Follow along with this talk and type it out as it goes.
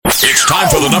It's time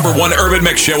for the number one urban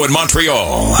mix show in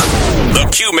Montreal. The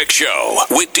Q Mix Show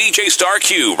with DJ Star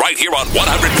Q right here on 100.1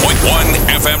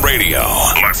 FM radio.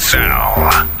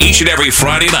 LaSalle. Each and every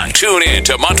Friday night, tune in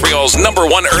to Montreal's number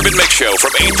one urban mix show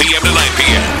from 8 p.m. to 9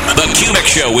 p.m. The Q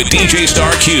Mix Show with DJ Star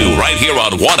Q right here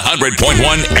on 100.1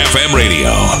 FM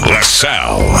radio.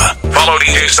 LaSalle. Follow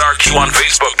DJ Star Q on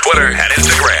Facebook, Twitter, and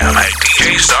Instagram at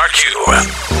DJ Star Q.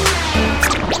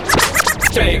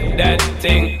 Shake that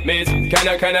thing, miss.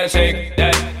 Can I shake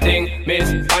that thing, miss?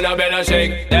 And I better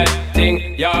shake that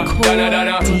thing, yeah.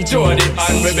 Donna, Jody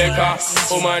and Rebecca.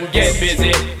 Woman, get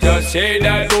busy. Just shake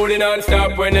that booty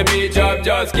non-stop when the beat drop.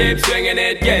 Just keep swinging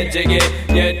it, get jiggy.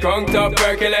 Get crunked up,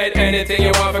 percolate anything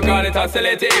you want. Call it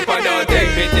oscillate if I don't take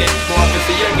pity. Want to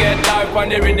see you get live on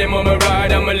the rhythm of my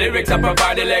ride. And my lyrics I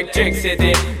provide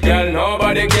electricity. Girl,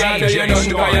 nobody can do you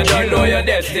nothing cause you don't know your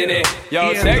destiny.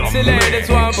 Yo, sexy ladies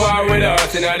want power with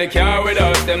us. Inna the car with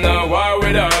us, them not war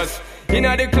with us.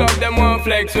 Inna the club, them want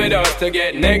flex with us. To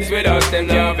get next with us, them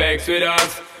not vex with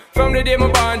us. From the day my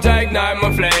bond, I ignite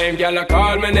my flame. Girl, I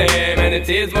call my name and it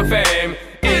is my fame.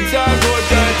 It's a good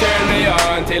girl, turn me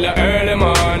on till the early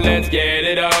morn. Let's get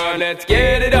it on, let's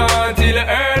get it on till the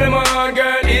early morn.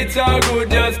 Girl, it's all good,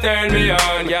 just turn me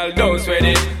on. Girl, don't sweat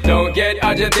it, don't get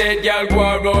agitated. Girl, go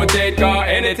and rotate, cause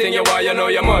anything you want, you know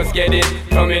you must get it.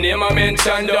 From your name I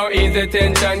mention, don't ease the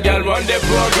tension. Girl, run the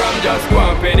program, just go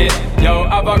and pet it. Yo,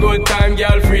 have a good time,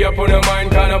 girl, free up on your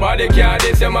mind. Cause nobody care,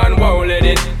 this your man won't let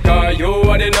it. Cause you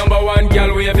are the number one,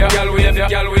 girl, wave ya, girl, wave ya,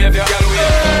 girl, wave ya, girl, wave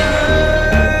ya.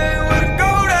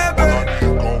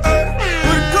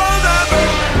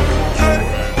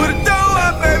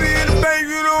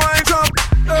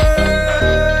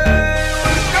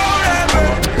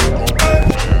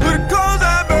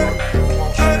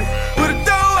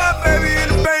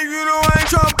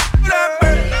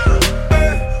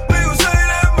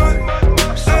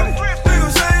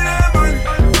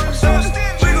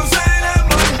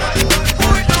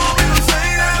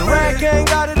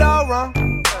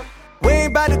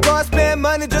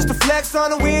 Just to flex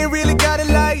on it, we ain't really gotta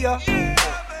lie, yo.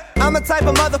 I'm the type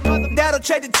of motherfucker that'll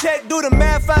check the check, do the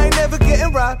math, I ain't never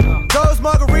getting robbed. Those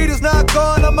margaritas not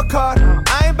going on my card.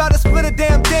 I ain't about to split a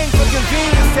damn thing for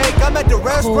convenience sake. I'm at the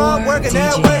restaurant working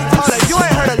that way. Like, you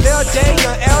ain't heard of Lil J,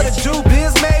 young L, the Jew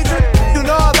biz major. You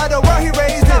know about the world he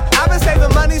raised in. I've been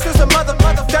saving money since a mother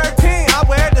 13. I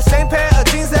wear the same pair of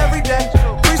jeans every day.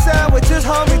 3 sandwiches,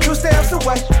 homie, 2 stamps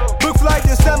away. Book flight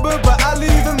December, but I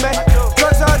leave in May.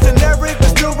 Drugs are generic, but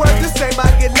still worth the same. I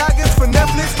get logins for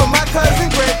Netflix from my cousin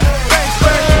Greg. Thanks,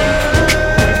 Greg.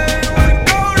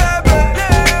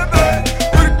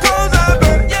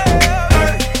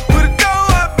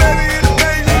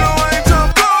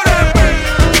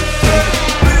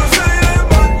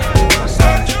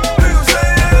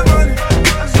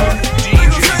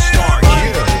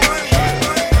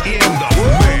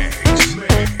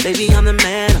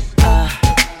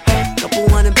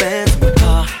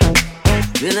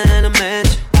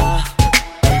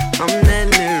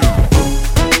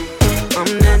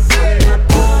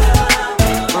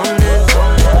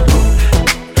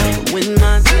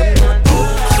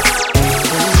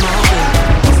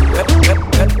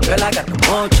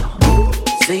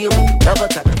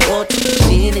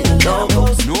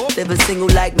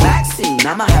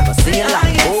 I'ma have a scene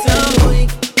like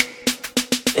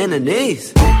in the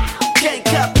knees. Can't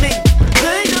cut me.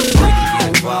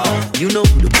 You know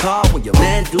who to call when your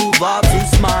man Duval too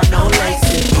smart, no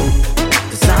laces.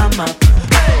 Cause I'm up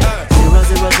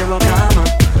 000, comma.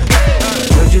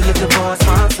 Heard you looking for a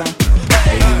sponsor.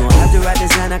 Hey, you gon' have to write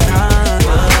this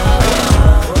anaconda.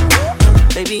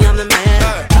 Baby, I'm the man.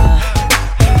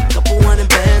 Couple $100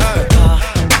 bands.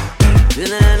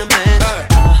 Feeling a man.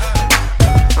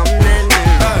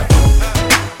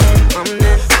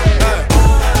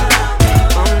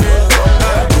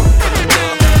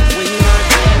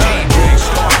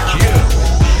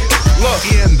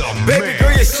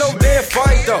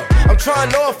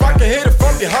 Trying to know if I can hit it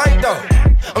from behind though.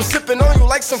 I'm sipping on you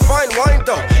like some fine wine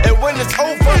though. And when it's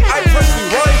over, I press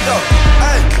rewind though.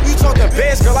 Hey, you talking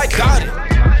bands, girl, I got it.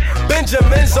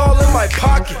 Benjamin's all in my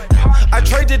pocket. I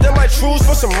traded in my trues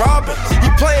for some robbers.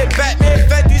 You playing Batman,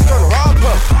 Fetty's gonna rob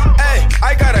him. Hey,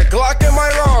 I got a Glock in my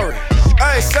Rari.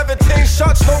 Hey, 17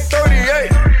 shots, no 38.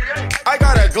 I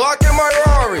got a Glock in my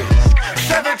Rari.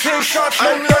 17 shots,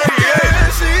 no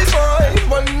 38. She's mine,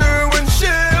 wonder when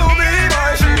she'll be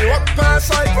mine. She walk past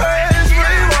like praise,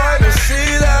 rewind and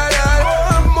see that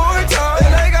one more time.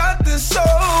 And I got this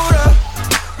soda.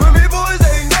 When me boys,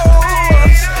 they know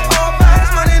us. All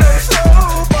fast money, no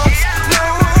slow box. No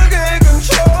one can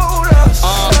control us.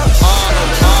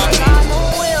 I'm a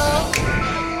will.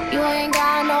 You ain't got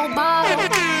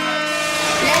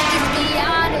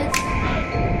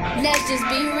just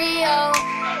be real.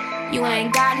 You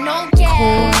ain't got no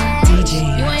cash.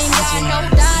 You ain't got no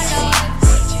dollars.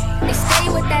 They stay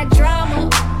with that drama.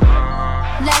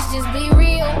 Let's just be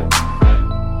real.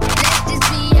 Let's just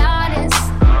be honest.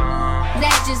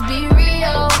 Let's just be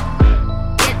real.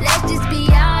 Yeah, let's just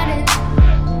be honest.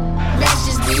 Let's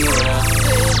just be real.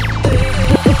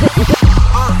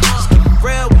 Just keep it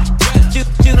real with you.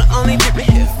 You the only nigga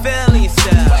here feeling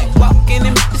yourself. Walking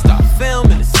in, start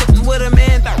filming. Sitting with a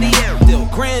man, thought the air still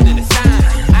grinning. The sign,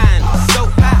 I know, so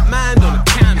hot, mind on the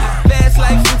counter. Fast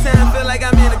life, sometimes feel like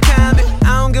I'm in a comic.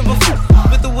 I don't give a fuck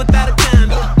with or without a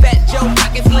condo. Fat Joe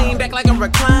pockets lean back like a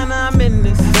recliner. I'm in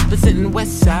this, representing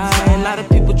West Side. A lot of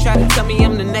people try to tell me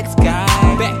I'm the next guy.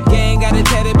 Back gang got it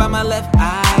tatted by my left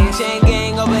eye. Chain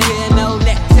gang over here, no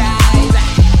neckties.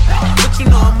 But you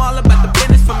know I'm all about the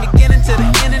business from beginning to the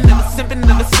end. And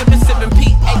never sipping, sipping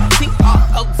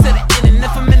P-A-T-R-O to the end. And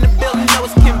if I'm in the building, know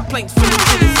it's complaints from the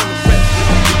tenants on the rest.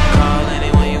 Call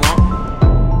anyone you want.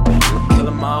 I'ma kill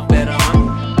them all better,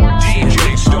 huh?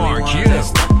 DJ Star Q. In the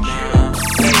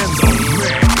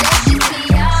mix.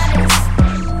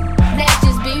 Let's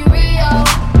just be real.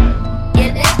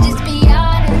 Yeah, let's just be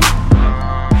honest.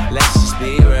 Let's just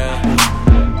be real.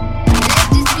 Let's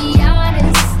just be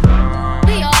honest.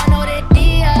 We all know that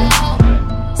deal.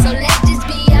 So let's just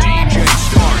be honest. DJ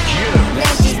Star Q.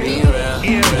 Let's just be real.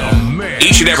 In the mix.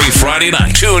 Each and every Friday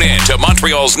night, tune in to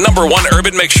Montreal's #1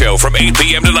 urban mix show from 8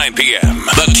 p.m. to 9 p.m.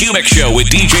 The Q Mix Show with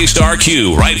DJ Star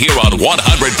Q right here on 100.1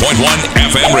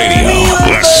 FM radio.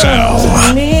 LaSalle.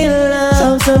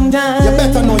 You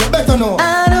better know.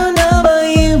 I don't know about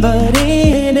you, but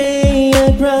it ain't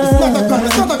a crime.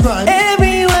 It's not a crime.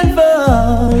 Everyone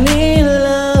fall in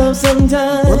love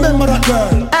sometimes. Remember that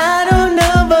girl. I don't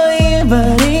know about you,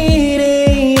 but it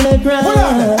ain't a crime. Hold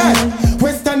on, hey.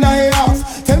 Question I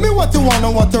ask. Tell me what you wanna,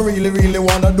 what you really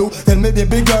wanna do. Tell me,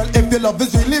 baby girl, if the love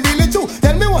is really true.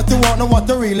 Tell me what you wanna, what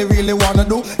you really wanna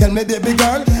do. Tell me, baby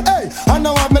girl, hey. I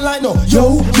know what me like, no.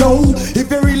 Yo. If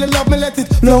you really love me, let it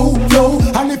flow.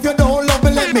 And if you don't love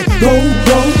me, let me go.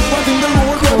 What in the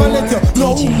road, never let you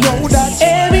know that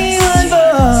Everyone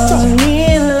fall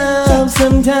in love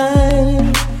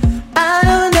sometimes. I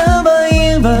don't know about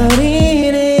you, but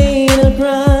it ain't a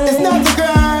crime. it's not a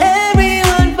crime.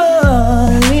 Everyone fall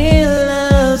in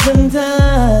love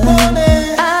sometimes.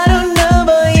 Money. I don't know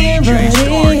about you, but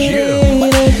it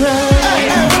ain't a crime.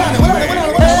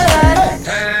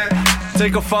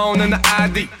 Take a phone and the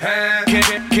ID.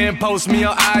 Can't post me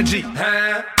on IG.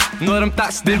 Know them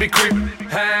thoughts, they be creepin'.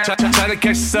 Try to catch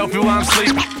yourself while I'm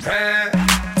sleeping.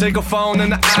 Take a phone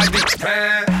and the ID.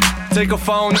 Take a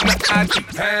phone and the ID.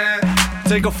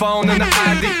 Take a phone and the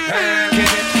ID.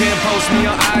 Can't post me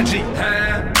on IG.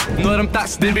 Know them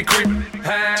thoughts, they be creepin'.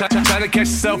 Try to catch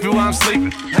yourself while I'm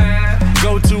sleeping.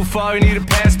 Go too far, you need a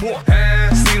passport.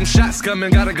 See them shots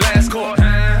coming, got a glass court.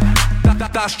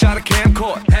 Thoughts try to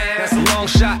camcord. That's a long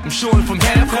shot, I'm shooting from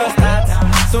half court.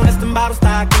 Soon as them bottles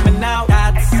start coming out,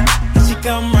 she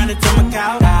come running to my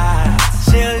couch.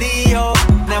 She'll Leo,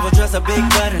 never trust a big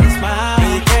butt and a smile.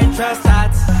 You can't trust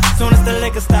that. Soon as the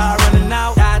liquor start running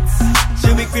out,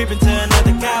 she'll be creeping to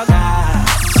another couch.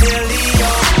 She'll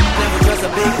Leo, never trust a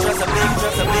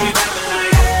big.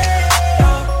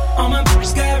 All my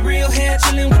bitches got real hair,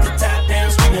 chilling with the top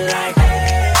down, screaming like,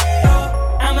 hey,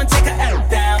 I'ma take her out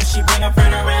down. She bring her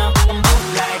friend around, I'm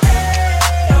moving like,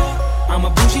 hey, I'm a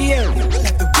bougie area,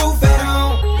 like the roof at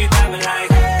home. You driving like,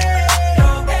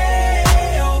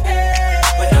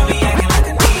 but don't be acting like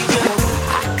I need you.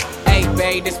 Hey,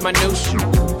 babe, this my new shoe.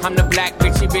 I'm the black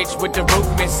bitchy bitch with the roof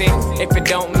missing. If it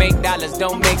don't make dollars,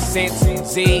 don't make sense.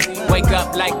 Z, wake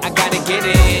up like I gotta get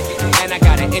it. And I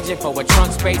got an engine for a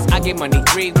trunk space. I get money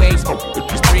 3 ways.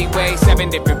 7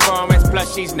 different formats.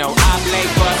 Plus she's no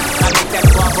oblate, but I make that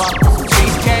guava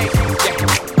cheesecake.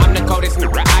 Yeah, I'm the coldest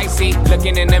nigga I see.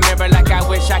 Looking in the mirror like I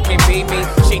wish I can be me.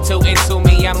 She too into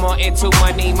me, I'm more into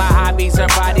money. My hobby's her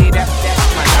body, that's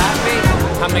my hobby.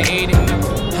 I'ma eat it.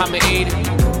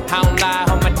 I don't lie,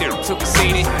 on my dick too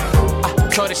conceited. I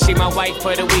told her she my wife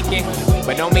for the weekend,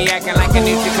 but don't be acting like I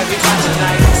need you 'cause we watching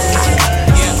like,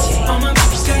 yeah. All my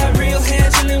bitches got real hair,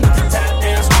 chillin' with the top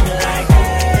down, screaming like,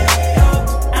 hey,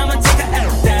 I'ma take her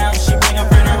out down. She bring her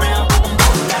friend around, I'm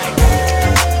moving like, hey,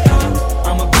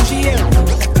 I'm a bougie area,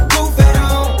 like the roof at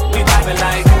home. We vibing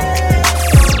like,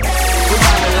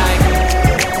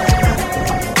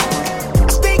 I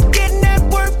stay getting that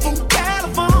work from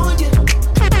California.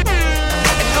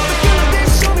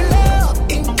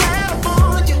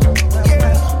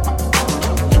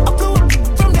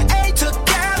 From the A to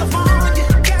California,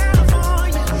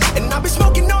 and I be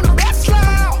smoking on the best.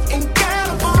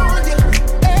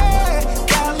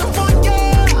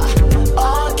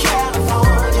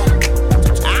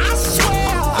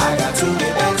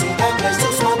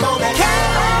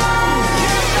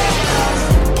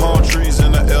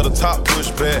 top push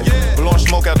back. Blowing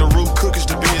smoke out the roof, cookies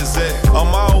to be exact.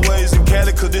 I'm always in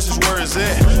Cali, cause this is where it's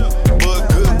at. But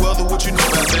good weather, what you know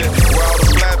about that? Where all the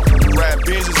flat rap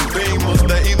Benzes and Beamers,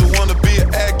 they either wanna be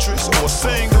an actress or a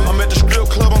singer. I'm at the strip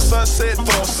club on Sunset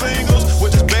throwing singles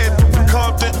with this bad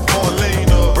Compton on lean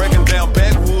up. Breaking down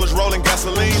backwoods, rolling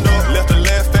gasoline up. Left the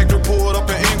Laugh Factory, pulled up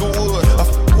in Inglewood. I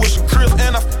with some Crips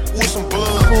and I with some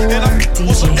blood. And I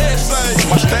with some X-Say.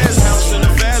 My stash house in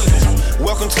the valley.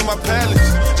 Welcome to my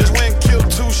palace. Just went and killed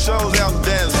 2 shows out in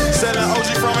Dallas. Selling OG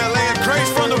from LA and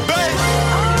crates from the Bay.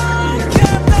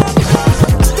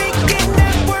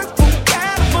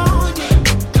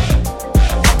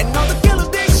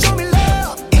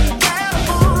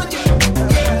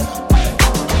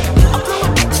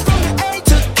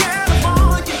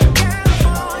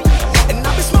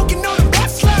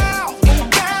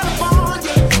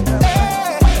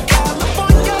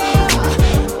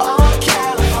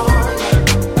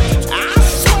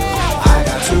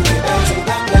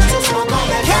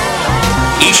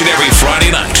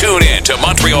 Tune in to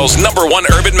Montreal's #1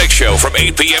 urban mix show from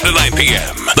 8 p.m. to 9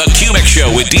 p.m. The Q Mix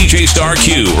Show with DJ Star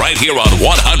Q right here on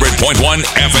 100.1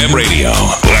 FM radio.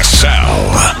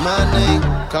 LaSalle. My name,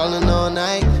 calling all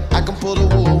night. I can pull the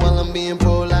wool while I'm being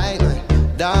polite. Like,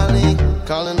 darling,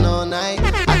 calling all night.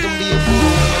 I can be a fool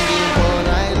while I'm being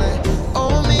polite. Like,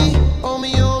 oh me,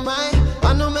 oh my.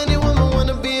 I know many women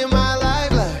wanna be in my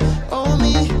life. Like, oh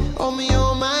me, oh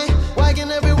my. Why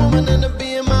can every woman end up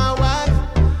being my wife?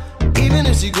 Even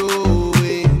if she go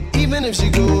away, even if she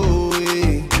go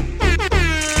away,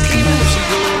 even if she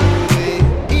go away,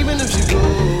 even if she go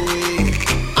away,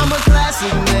 I'm a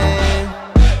classic man.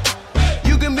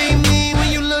 You can be mean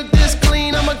when you look this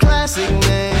clean. I'm a classic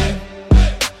man.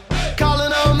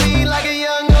 Calling on me like a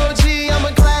young OG. I'm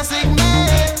a classic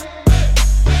man.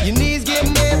 Your knees get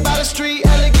made by the street,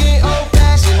 elegant,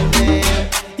 old-fashioned man.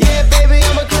 Yeah, baby,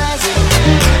 I'm a classic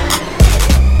man.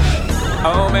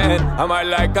 Oh man, I'm high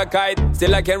like a kite.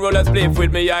 Still I can roll a spliff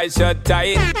with me eyes shut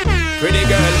tight. Pretty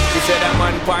girl, she said I'm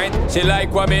on point. She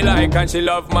like what me like and she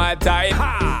love my type.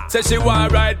 Said she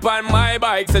want ride on my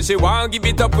bike. Said she want give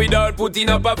it up without putting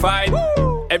up a fight.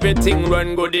 Woo! Everything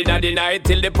run good in the night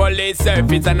till the police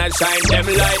surface and I shine them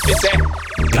light. Me say,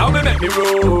 now me make me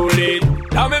roll it.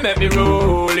 Now me make me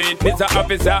roll it, Mr.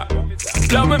 Officer.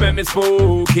 Love me make me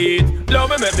spook it. Love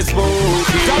me make me spook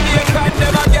it. Tell me you can't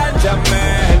never get your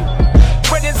man.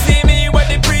 When you see me with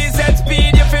the preset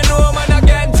speed, you feel no man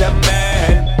against a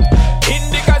man.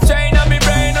 Indica strain on me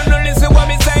brain, and no listen what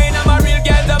me saying, I'm a real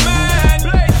gentleman.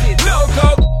 No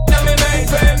coke, now me make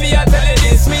friend, me I tell you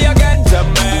this, me against a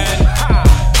man.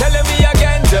 Telling me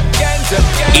against a.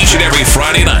 Each and every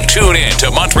Friday night, tune in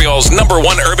to Montreal's #1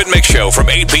 urban mix show from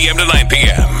 8 p.m. to 9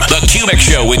 p.m. The Q Mix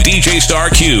Show with DJ Star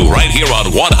Q right here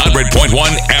on 100.1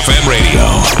 FM radio.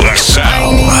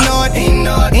 LaSalle.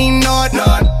 Ain't know it.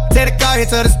 Take the car here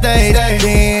to the stage.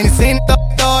 Then you seen the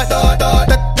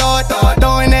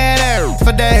throwing that air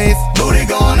for days. Booty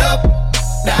going up,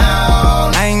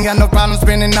 down. I ain't got no problem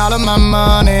spending all of my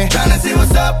money. Tryna see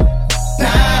what's up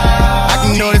now. I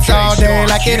can do this all day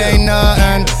like it ain't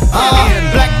nothing.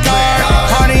 Black car,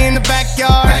 party in the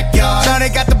backyard.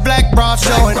 Shawty got the black bra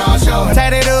showing.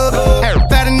 Tatted up,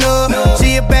 fat enough.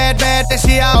 She a bad, that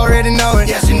she already know it.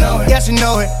 Yeah, she know it. Yeah, she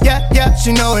know it. Yeah,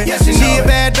 she know it. She a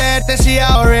bad, that she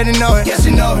already know it. Yeah,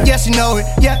 she know it. Yeah, she know it.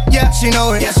 Yeah, she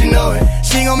know it. Yeah, she know it.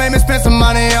 She gon' make me spend some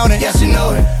money on it. Yeah, she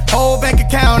know it. Whole bank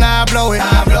account, I blow it.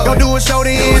 Go do a show to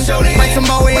end. Break some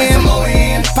more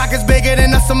in. Pockets bigger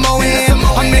than a Samoan.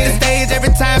 I'm in the stage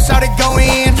every time, shout it go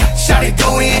in. Shout it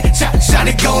go in. Shout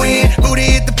it go in. Booty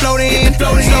hit the float in.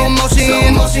 Slow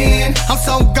motion. I'm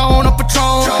so gone on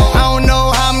Patron. I don't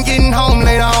know how I'm getting home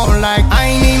later on. Like I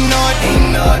ain't even know it.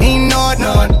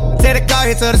 Take the car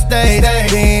here to the stage.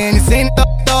 Then you seen the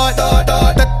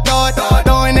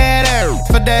throwing that air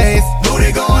for days.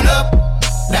 Booty going up,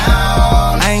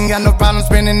 down. I ain't got no problem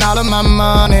spending all of my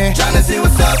money. Tryna see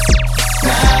what's up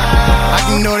now. I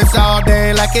can do this all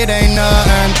day like it ain't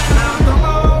nothing.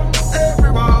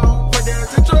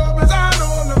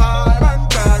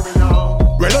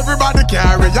 Well, everybody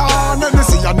carry on, and the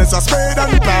sea and it's a spade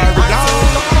and carry on.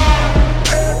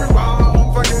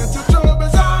 Everyone, forget your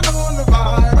troubles and all the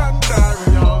vibe and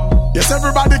carry on. Yes,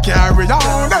 everybody carry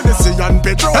on, and the sea and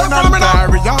petrol and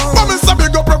carry on. But me say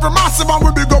big up every massive and we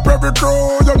big up every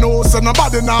crew. You know, say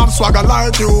nobody now swagger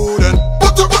like you. Then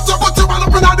put your one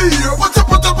up in the ear.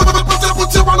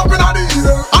 Put your one up in the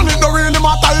ear. And it don't really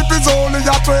matter if it's only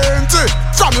a 20.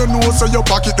 From your nose, so your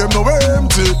pocket them no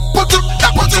empty. Put your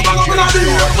one up in the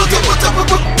ear.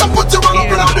 Put your one up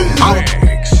in the ear.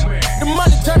 The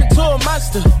money turned into a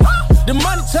monster. The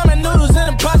money turned my noodles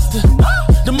into pasta.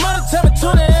 The money tell me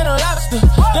tuna and a lobster.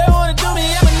 They wanna do me,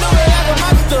 I'm a new like a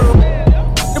monster.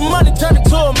 The money turn me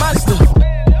to a monster.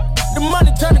 The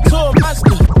money turn me to a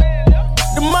monster.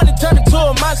 The money turn me to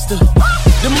a monster.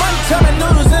 The money tell me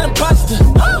noodles and a pasta.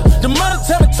 The money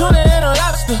tell me tuna and a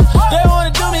lobster. They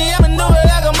wanna do me, I'm a new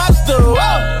like a monster.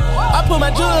 I put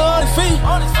my jewelry on his feet.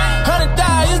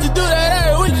 $100 used to do that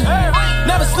every week.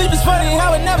 Never sleep is funny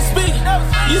how it never speak.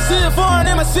 You see it foreign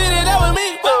in my city, that was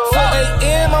me. 4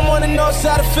 a.m. I'm on the north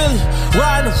side of Philly.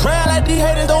 Riding around like these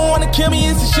haters don't wanna kill me.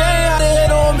 It's a shame how they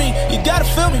hate on me. You gotta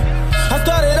feel me. I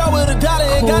started out with $1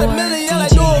 and got $1 million.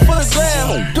 Like do it for the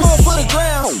gram, do it for the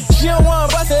gram. She don't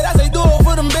wanna bust it, I say do it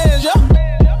for them bands, yo.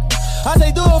 I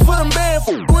say do it for them bands.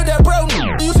 With that bro,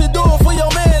 you should do it for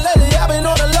your man. Lately I been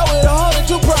on the low with 100,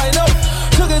 you probably know.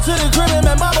 Took it to the crib and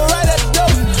met mama right at the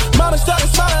door. Mama started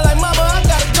smiling like mama, I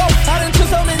gotta go. I done took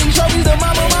so many trophies to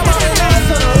mama, and now it's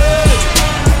on the road.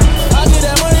 I get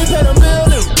that money, pay them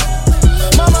bills.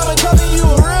 My mama told me you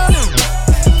a real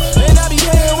nigga, and I be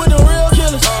hanging with the real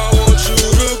killers. I want you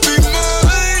to be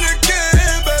mine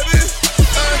again, baby.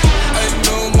 I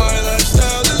know my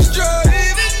lifestyle is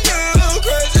driving you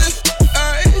crazy.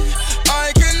 I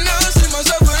cannot see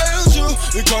myself without you.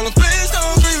 We call them fans,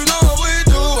 don't you know what we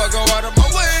do. I go out of my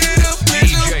way to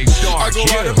please you. I go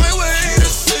out of my way to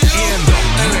see you.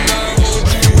 And I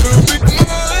want you to be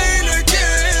mine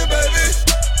again, baby.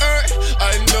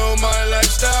 I know my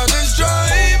lifestyle is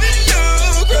driving you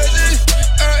crazy.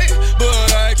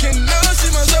 But I cannot see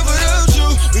myself without you.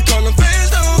 We call them fans,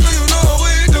 don't you know what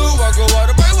we do. I go out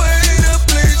of my way to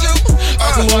please you.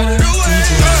 I go out of the way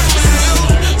to see you.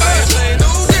 I say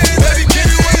no game, baby, get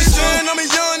it wasted. I'm a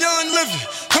young living.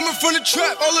 Coming from the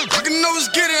trap, all the fucking know is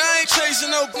getting. I ain't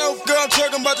chasing no girl, I'm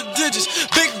talking about the digits.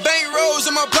 Big bank rolls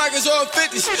in my pockets, all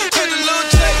 50s. Take a little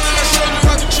check, then I show you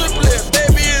how to triple it.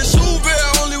 Baby, it's Uber, I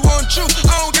only want you.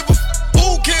 I don't give a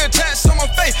who can attach on my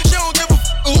face. She don't give a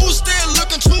who's still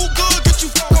looking too good. Get you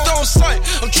fucked on sight.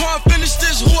 I'm trying to finish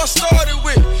this, who I started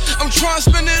with. I'm trying to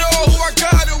spend it all, who I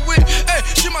got it with. Hey,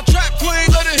 she my trap queen,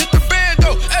 let her hit the band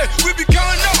though. Hey, we be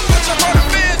counting up, watch how far the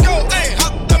bands go. Hey,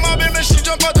 hop to my baby, she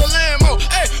jump out the Lambo.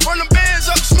 Hey, run the bands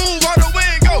up, smooth out the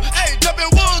window. Hey, jumping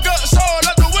wood guts all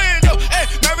out the window. Hey,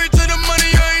 married to the money,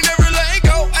 I ain't never letting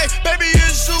go. Hey, baby,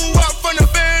 it's who out from the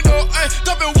bando. Hey,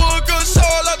 jumping wood guts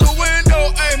all out the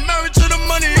window. Hey, married to the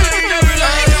money, I ain't never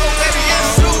letting go. Baby,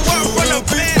 it's who out from the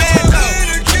bando.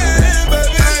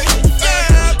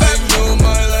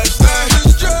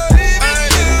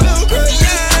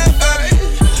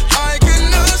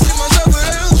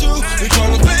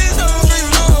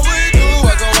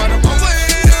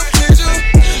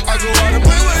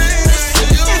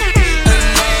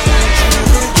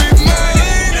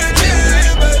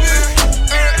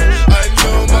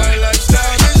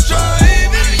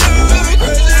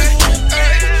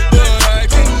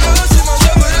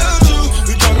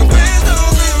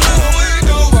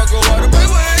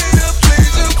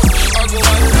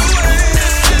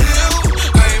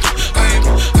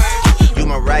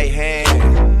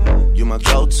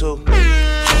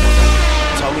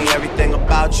 Told me everything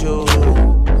about you,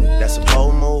 that's a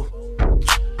bold move.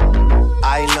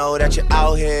 I know that you're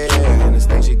out here, and there's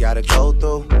things you gotta go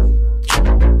through.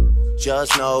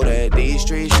 Just know that these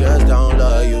streets just don't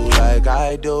love you like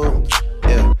I do.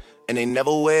 Yeah, and they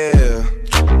never will.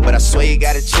 But I swear you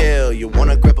gotta chill. You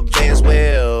wanna grip a Benz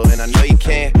wheel, and I know you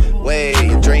can't wait.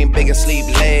 You dream big and sleep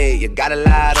late. You got a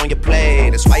lot on your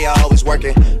plate. That's why you're always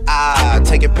working.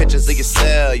 Taking pictures of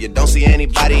yourself. You don't see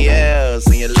anybody else,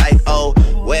 and you're like, oh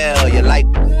well. You're like,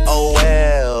 oh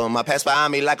well. My past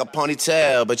behind me like a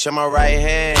ponytail, but you're my right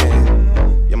hand.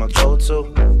 You're my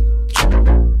go-to.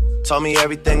 Told me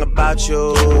everything about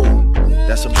you.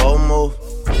 That's a bold move.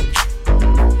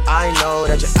 I know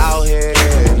that you're out here,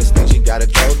 and there's things you gotta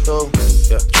go through.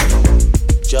 Yeah.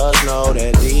 Just know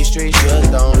that these streets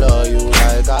just don't love you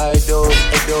like I do.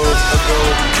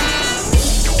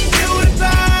 You and I,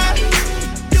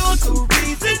 you're the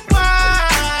reason why.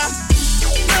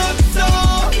 Love so,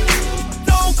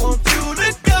 don't want you to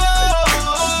go.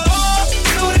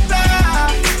 You and I,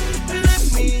 look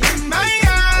me in my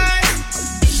eyes.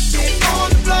 Get on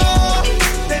the floor,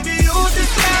 baby, you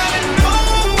just gotta know.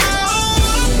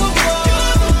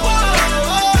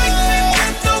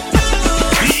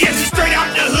 Yes, straight out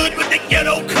the hood with the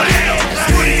ghetto clown.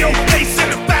 Studio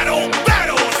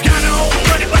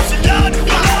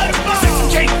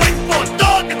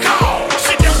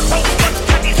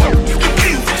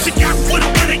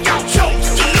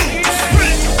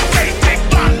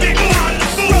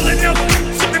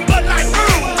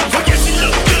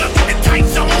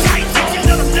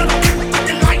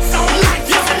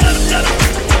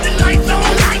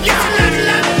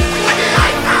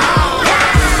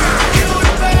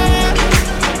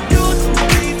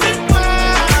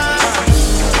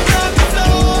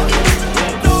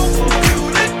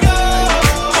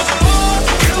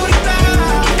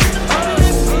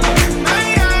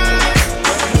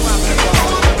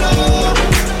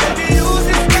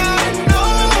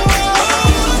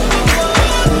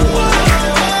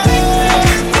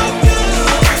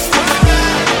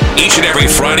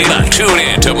every Friday night. Tune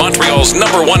in to Montreal's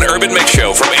 #1 urban mix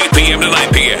show from 8 p.m. to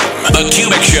 9 p.m. The Q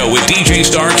Mix Show with DJ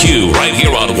Star Q right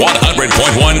here on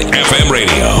 100.1 FM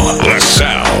radio.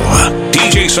 LaSalle.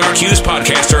 DJ Star Q's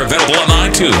podcasts are available on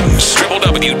iTunes.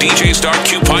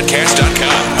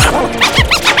 www.djstarqpodcast.com.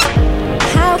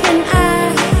 How can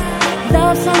I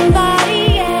love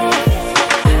somebody else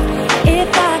if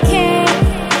I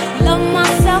can't love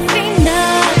myself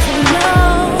enough to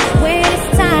know when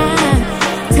it's time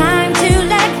to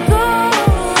let go?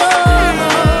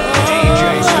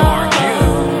 DJ Star Q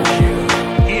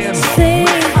in the mix.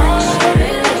 All I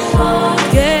really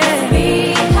want is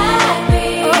be happy.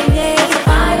 Oh yeah, to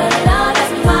find a love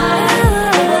that's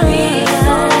mine will be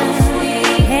so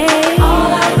sweet. Hey,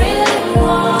 all I really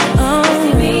want is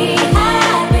to be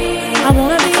happy. I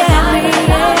wanna be happy.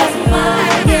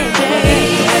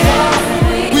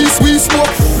 We smoke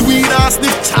weed and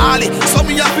sniff Charlie. So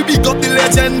me have to big up the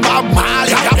legend Bob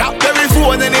Marley. Every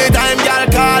phone anytime y'all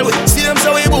call we. Same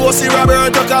so we both see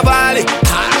Roberto Cavalli.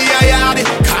 Call me a yardie,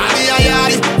 call me a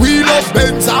yardie. We love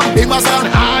Benz and Beamers and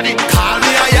Hardy. Call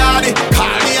me a yardie,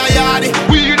 call me a yardie.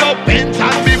 We love Benz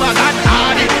and Beamers and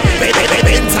Hardy.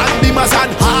 Benz and Beamers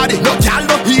and Hardy. No girl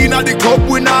no in at the club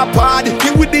we not party.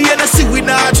 Give with the Hennessy we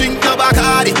not drink no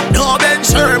Bacardi. No Ben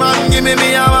Sherman give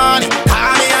me a money.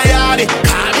 Call me a yardie,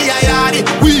 call me a yardie.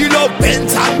 We love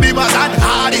Benz and Beamers and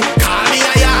Hardy. Call me a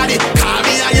yardie, call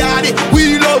me a yardie. We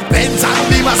love Benz and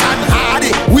Beamers and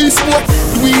Hardy. We smoke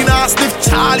weed and sniff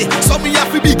Charlie. So me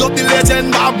have to big up the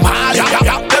legend Bob Marley.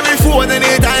 Every phone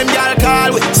anytime y'all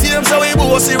call we. Same so we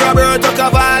both see Roberto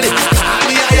Cavalli. Call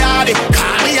me a yardie,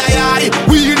 call me a yardie.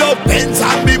 We love Benz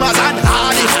and Beamers and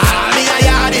Hardy. Call me a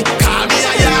yardie, call me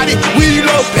a yardie. We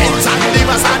love Benz and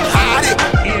Beamers and Hardy.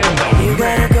 You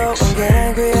gotta go and get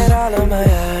angry at all of my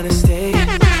honesty.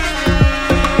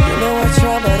 You know I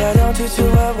try, but I don't do too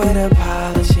well with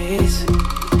apologies.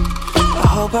 I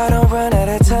hope I don't run out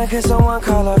of time, cause someone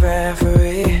call a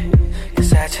referee.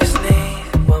 Cause I just need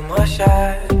one more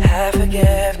shot, have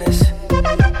forgiveness.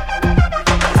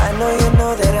 I know you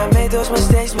know that I made those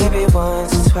mistakes maybe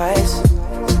once or twice.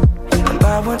 And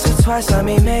by once or twice I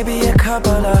mean maybe a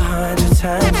couple of 100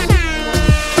 times.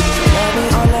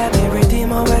 Let me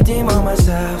redeem or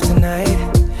myself tonight.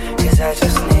 Cause I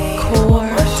just need one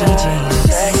more shot,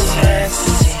 second chance.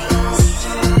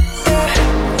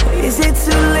 Yeah. Is it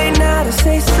too late now to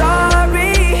say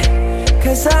sorry?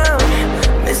 Cause I'm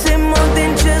missing more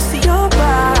than just your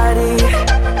body.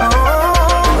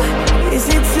 Oh, is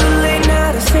it too late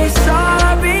now to say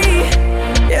sorry?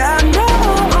 Yeah, I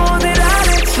know that I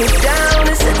let you down.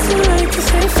 Is it too late to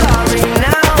say sorry now?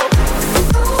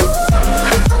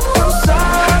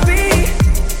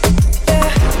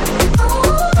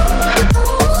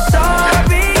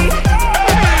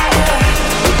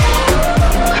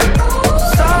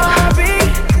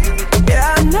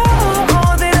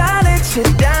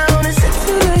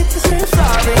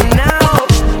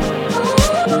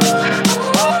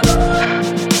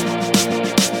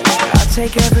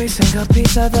 Single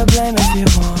piece of the blame if you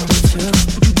want to.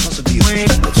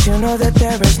 But you know that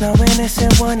there is no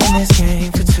innocent one in this game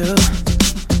for two.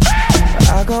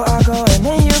 I'll go, and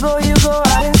then you go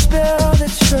out and spill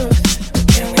the truth.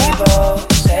 Can we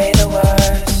both say the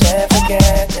words and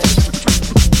forget this?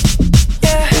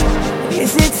 Yeah.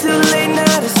 Is it too late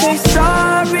now to say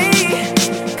sorry?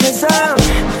 Cause I'm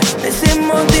missing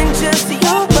more than just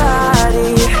your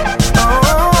body.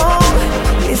 Oh,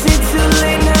 is it too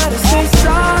late now to say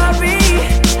sorry?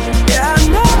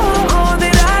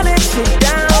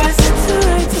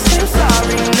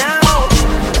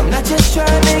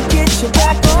 Trying to get you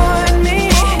back on me.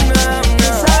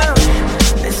 Cause I'm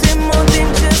missing more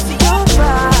than just your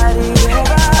body.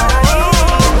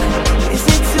 Is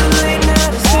it too late now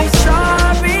to say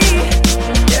sorry?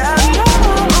 Yeah, I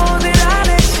know that I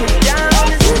let you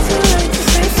down. Is it too late to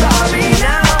say sorry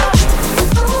now?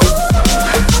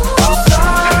 I'm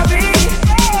sorry.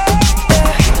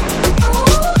 Yeah.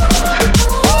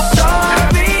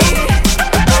 Sorry.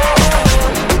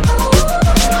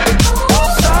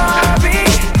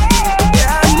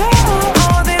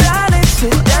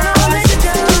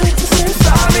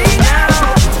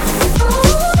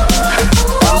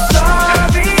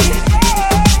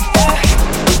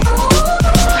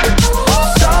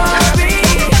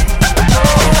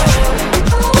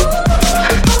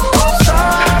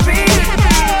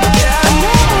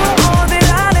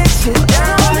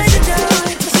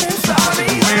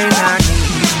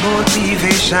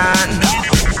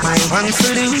 My one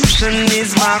solution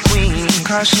is my queen,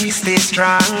 cause she stays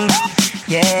strong.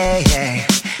 Yeah, yeah.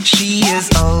 She is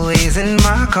always in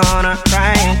my corner,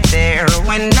 right there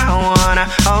when I wanna.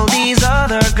 All these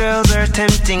other girls are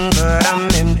tempting, but I'm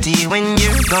empty when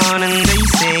you're gone. And they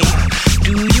say,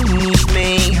 do you need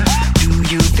me? Do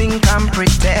you think I'm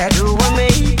pretty? Do I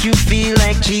make you feel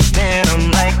like cheating?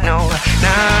 I'm like, no,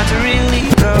 not really,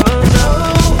 cause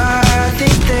oh, I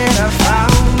think that I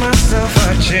found myself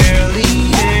a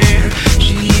cheerleader.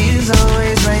 She is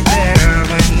always right there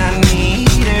when I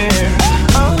need her.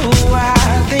 Oh,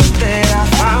 I think that I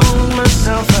found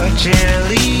myself a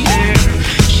cheerleader.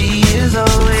 She is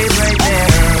always right there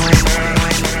when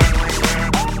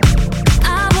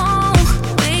I won't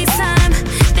waste time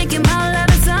thinking about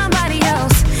loving somebody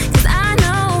else, 'cause I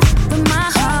know where my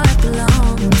heart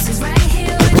belongs is right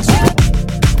here with you.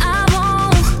 I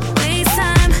won't waste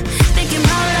time thinking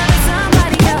about loving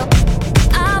somebody else.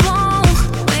 I won't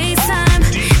waste time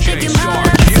thinking about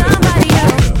loving somebody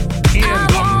else. I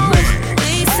won't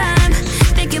waste time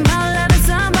thinking about loving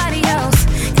somebody else,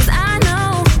 'cause I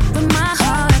know where my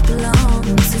heart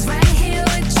belongs is right here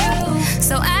with you.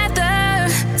 So after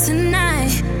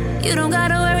tonight, you don't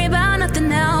gotta worry about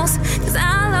nothing else, 'cause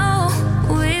I'll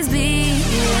always be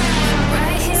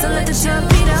right here. So let the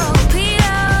torpedo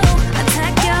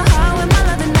attack your heart with my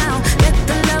loving now. Let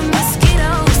the love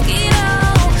mosquito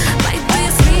bite through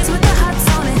your sleeves with the hearts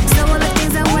on it. So all the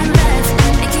things that went left,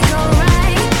 make it go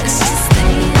right. Let's just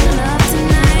stay in love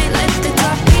tonight. Let the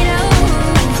torpedo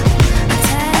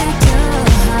attack your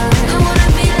heart. Don't wanna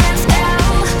be left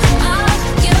out of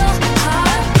your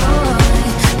heart, boy.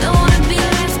 Don't wanna be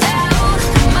left out.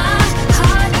 My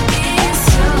heart is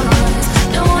yours.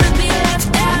 Don't wanna be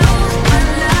left out. My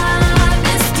love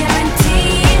is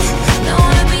guaranteed. Don't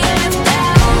wanna be left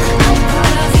out. I'm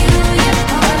part of you, you're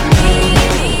part of me.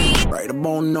 Right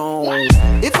about now.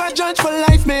 If I judge for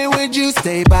life, man, would you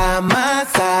stay by my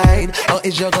side? Or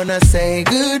is you gonna say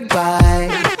goodbye?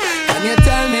 Can you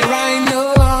tell me right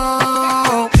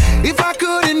now? If I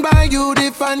couldn't buy you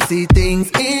the fancy things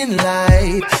in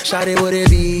life, shawty, would it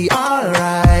be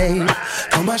alright?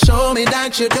 Come and show me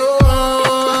that you do.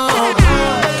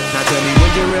 Now tell me,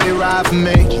 would you really ride for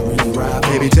me?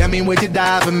 Baby, tell me, would you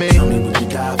die for me?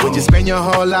 Would you spend your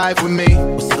whole life with me?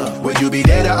 Would you be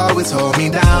there to always hold me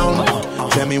down?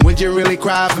 Tell me, would you really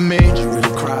cry for me?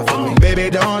 Baby,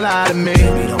 don't lie to me.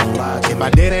 If I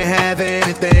didn't have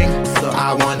anything,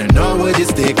 I wanna know, would you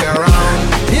stick around?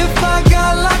 If I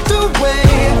got locked away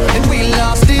and we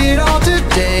lost it all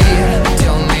today,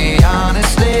 tell me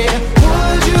honestly,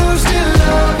 would you still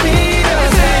love me the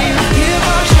same? If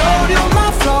I showed you my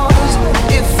flaws,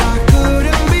 if I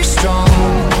couldn't be strong,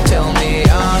 tell me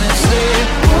honestly,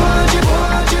 would you?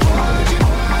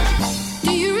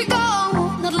 Do you recall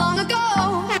not long ago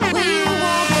when you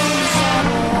walked in the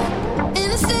sidewalk?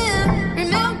 Innocent,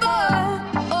 remember,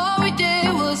 all we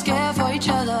did was care for each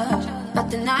other. But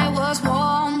the night was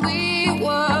warm, we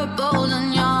were bold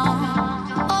and young.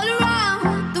 All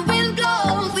around, the wind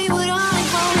blows, we would only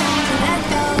hold on to let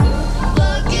go.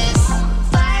 Focus,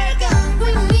 fire gun, we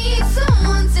need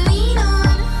someone to lean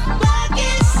on.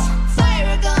 Focus,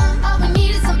 fire gun, all we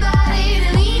need is somebody to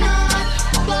lean on.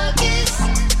 Focus,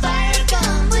 fire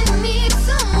gun, we need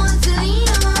someone to lean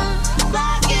on.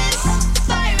 Focus,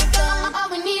 fire gun, all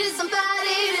we need is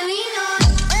somebody to lean on.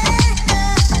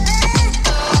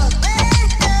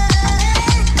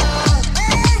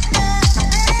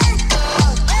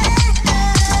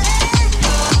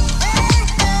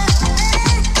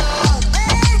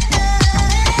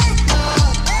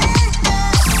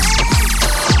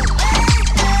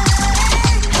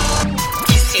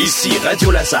 Ici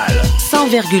Radio La Salle.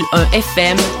 100,1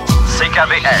 FM.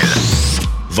 CKVL.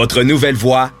 Votre nouvelle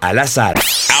voix à La Salle.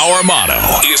 Our motto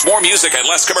is more music and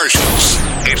less commercials.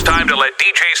 It's time to let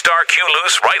DJ Star Q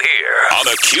loose right here on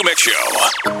the Q Mix Show.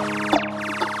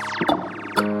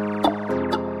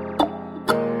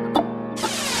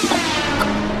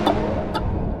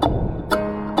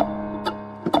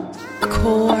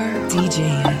 Core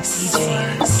DJs.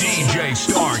 DJ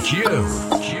Star Q.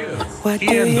 What do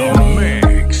you mean?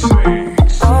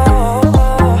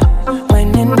 When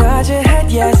you nod your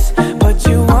head yes, but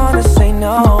you wanna say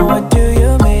no, what do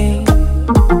you mean?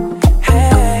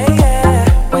 Hey, yeah.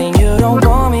 When you don't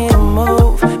want me to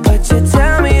move, but you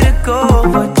tell me to go,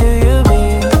 what do you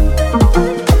mean?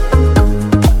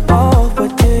 Oh,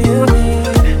 what do you mean?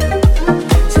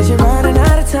 Says you're running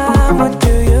out of time, what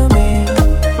do you mean?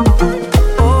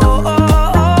 Oh,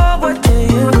 what do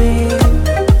you mean?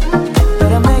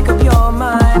 Better make up your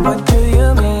mind, what do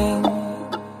you mean?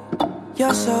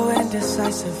 You're so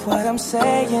indecisive, what I'm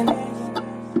saying.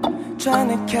 Trying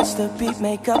to catch the beat,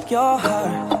 make up your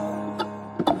heart.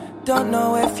 Don't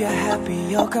know if you're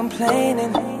happy or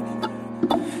complaining.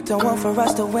 don't want for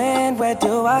us to win, where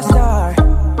do I start?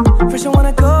 First you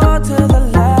wanna go to the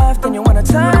left, then you wanna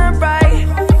turn right.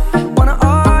 Wanna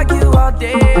argue all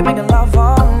day, making love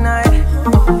all night.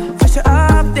 First you're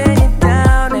up, then you're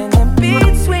down, and in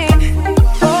between.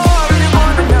 Oh, I really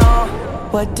wanna know,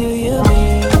 what do you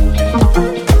mean?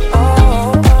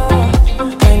 Oh,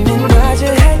 when you nod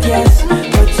your head yes,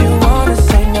 but you wanna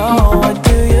say no, what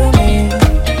do you mean?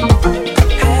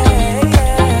 Hey,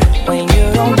 yeah, when you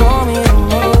don't want me to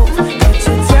move, but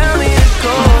you tell me to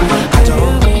go, what do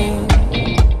you mean?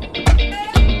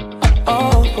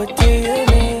 Oh, what do you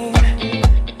mean?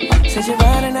 Said you're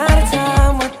running out of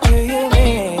time, what do you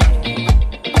mean?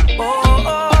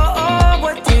 Oh,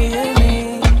 what do you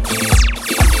mean?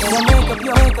 When I make up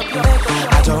your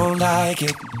I don't like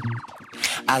it.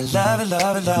 I love it,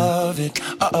 love it, love it.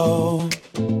 Uh-oh.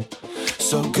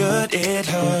 So good it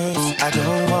hurts. I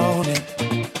don't want it.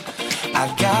 I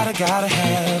gotta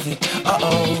have it.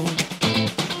 Uh-oh.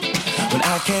 When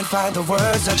I can't find the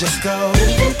words, I just go.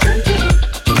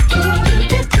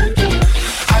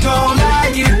 I don't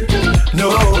like it. No,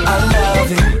 I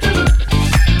love it.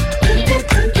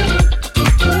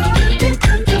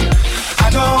 I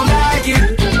don't like it.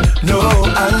 No,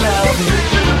 I love it.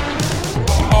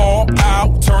 All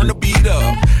out, turn the beat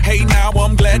up. Hey, now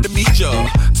I'm glad to meet ya.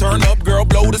 Turn up, girl,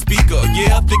 blow the speaker.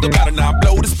 Yeah, think about it now,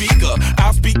 blow the speaker.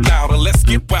 I'll speak louder, let's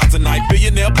get wild tonight.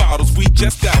 Billionaire bottles, we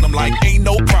just down them like ain't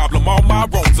no problem. All my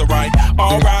wrongs are right.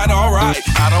 Alright, alright.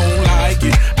 I don't like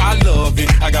it, I love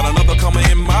it. I got another coming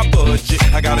in my budget.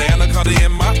 I got an anaconda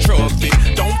in my trophy.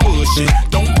 Don't push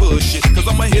it, cause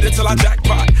I'ma hit it till I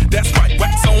jackpot. That's right,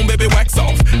 wax on, baby, wax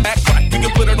off. Act right, we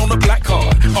can put it on the black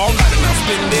card. All night and I'll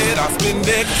spend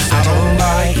it. I don't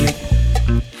like it.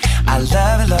 I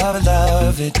love it, love it,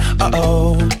 love it.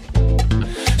 Uh-oh.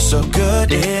 So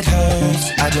good it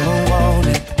hurts. I don't want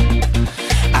it.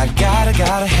 I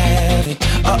gotta have it.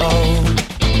 Uh-oh.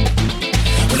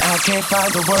 When I can't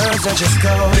find the words, I just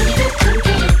go.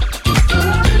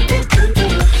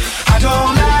 I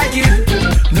don't like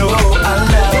it. No, I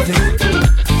love it.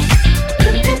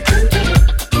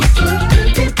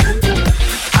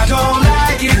 I don't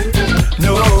like it.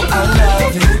 No, I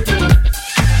love it.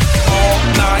 All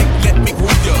night, let me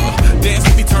groove ya. Dance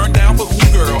with me, turn down for who,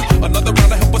 girl? Another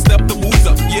round to help us step the moves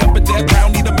up. Yeah, but that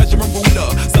round need a measurement ruler.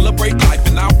 Celebrate life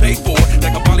and I'll pay for it.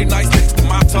 Like a body nice next to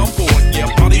my tongue for it. Yeah,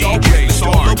 body all great. It's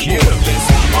all aboard.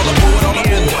 All aboard, all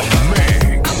aboard.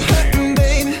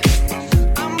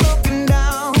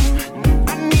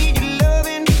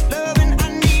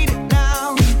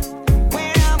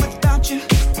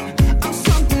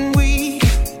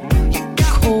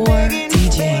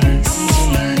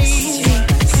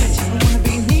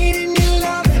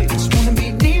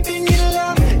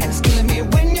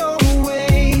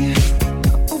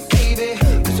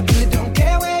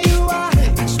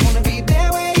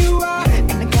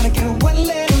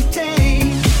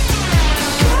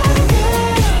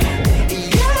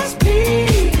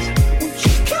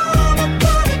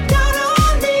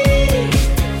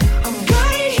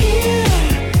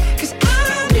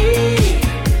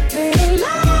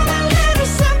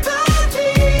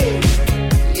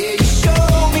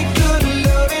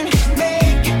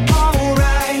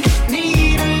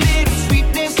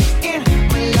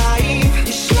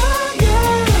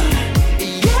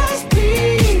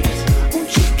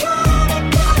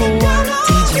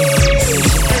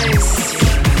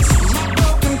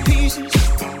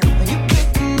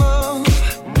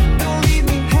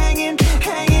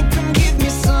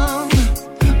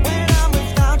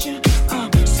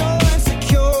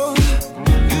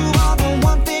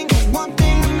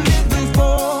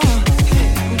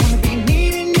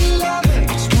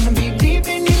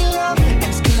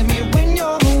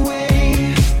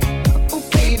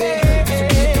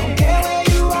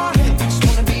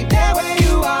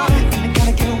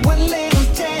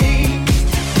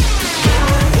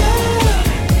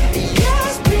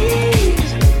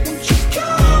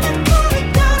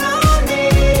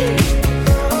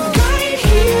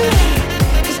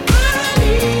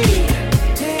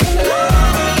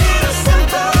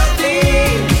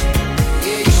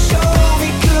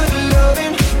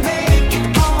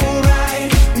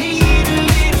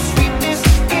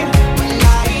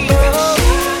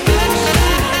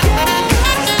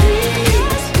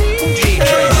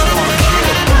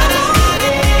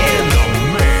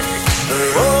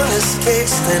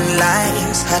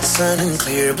 hot sun and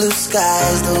clear blue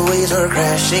skies, the waves were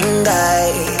crashing by.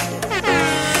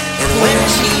 And when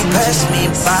she passed me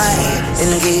by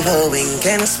and gave a wink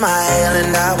and smile,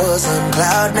 and I was on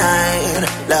cloud nine,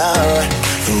 Lord,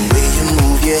 the way you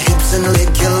move your hips and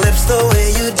lick your lips, the way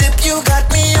you dip, you got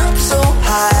me up so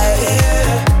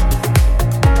high.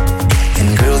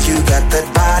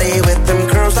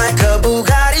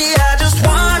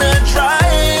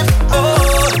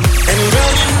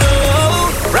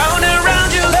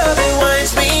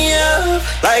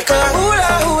 like a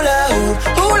hula hula hoop,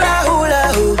 hula hula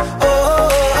hoop. Oh,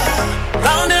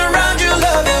 round and round your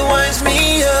love it winds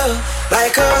me up,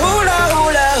 like a hula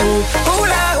hula hoop,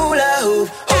 hula hula hoop.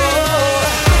 Oh,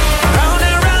 round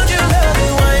and round your love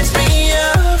it winds me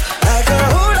up, like a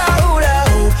hula hula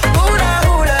hoop, hula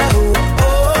hula hoop.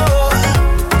 Oh,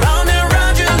 round and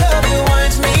round your love it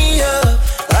winds me up,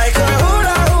 like a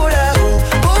hula hula hoop,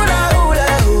 hula hula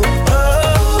hoop.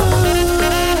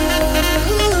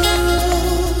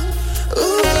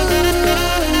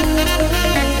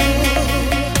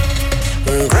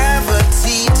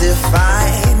 Gravity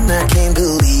define, I can't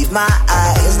believe my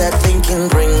eyes. That thing can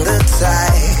bring the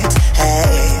tide.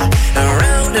 Hey,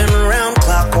 around and round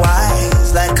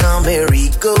clockwise, like a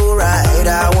merry-go-ride.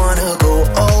 I wanna go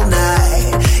all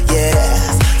night,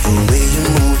 yeah. The way you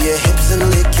move your hips and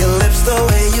lick your lips, the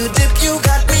way you dip, you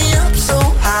got me up so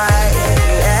high,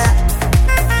 yeah.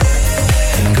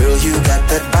 And girl, you got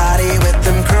that body with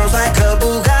them curls like a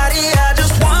Bugatti. I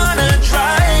just wanna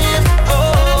drive,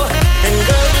 oh. And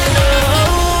girl, you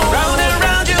know, round and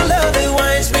round your love it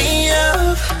winds me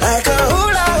up, like a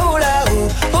hula hula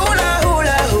hoop, hula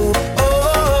hula hoop.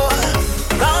 Oh,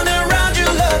 round and round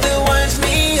your love it winds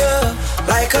me up,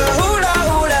 like a hula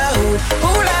hula hoop,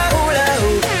 hula hula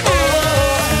hoop. Oh,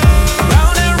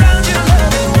 round and round your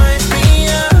love it winds me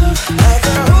up, like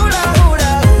a hula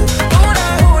hula hoop, hula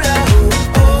hula hoop.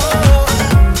 Oh,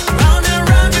 round and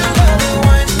round your love it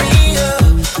winds me up,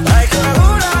 like a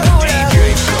hula hula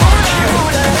hoop, hula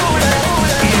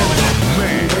hula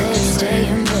hoop. Stay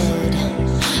in bed,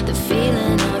 the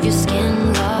feeling of your skin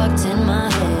locked in my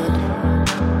head.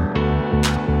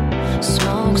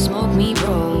 Smoke, smoke me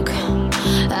broke.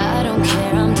 I don't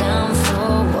care, I'm down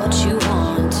for what you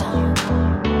want.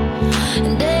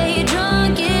 Day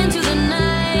drunk into the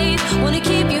night, wanna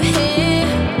keep you here,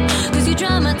 'cause you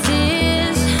dry my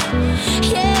tears.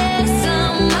 Yes,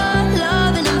 I'm not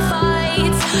loving in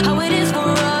fights, how it is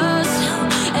for us,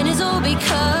 and it's all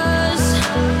because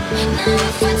now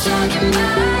if we're talking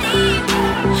body,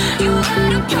 you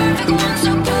got a perfect one,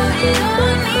 so put it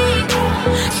on me.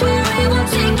 Swear it won't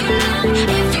take you long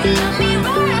if you love me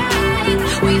right.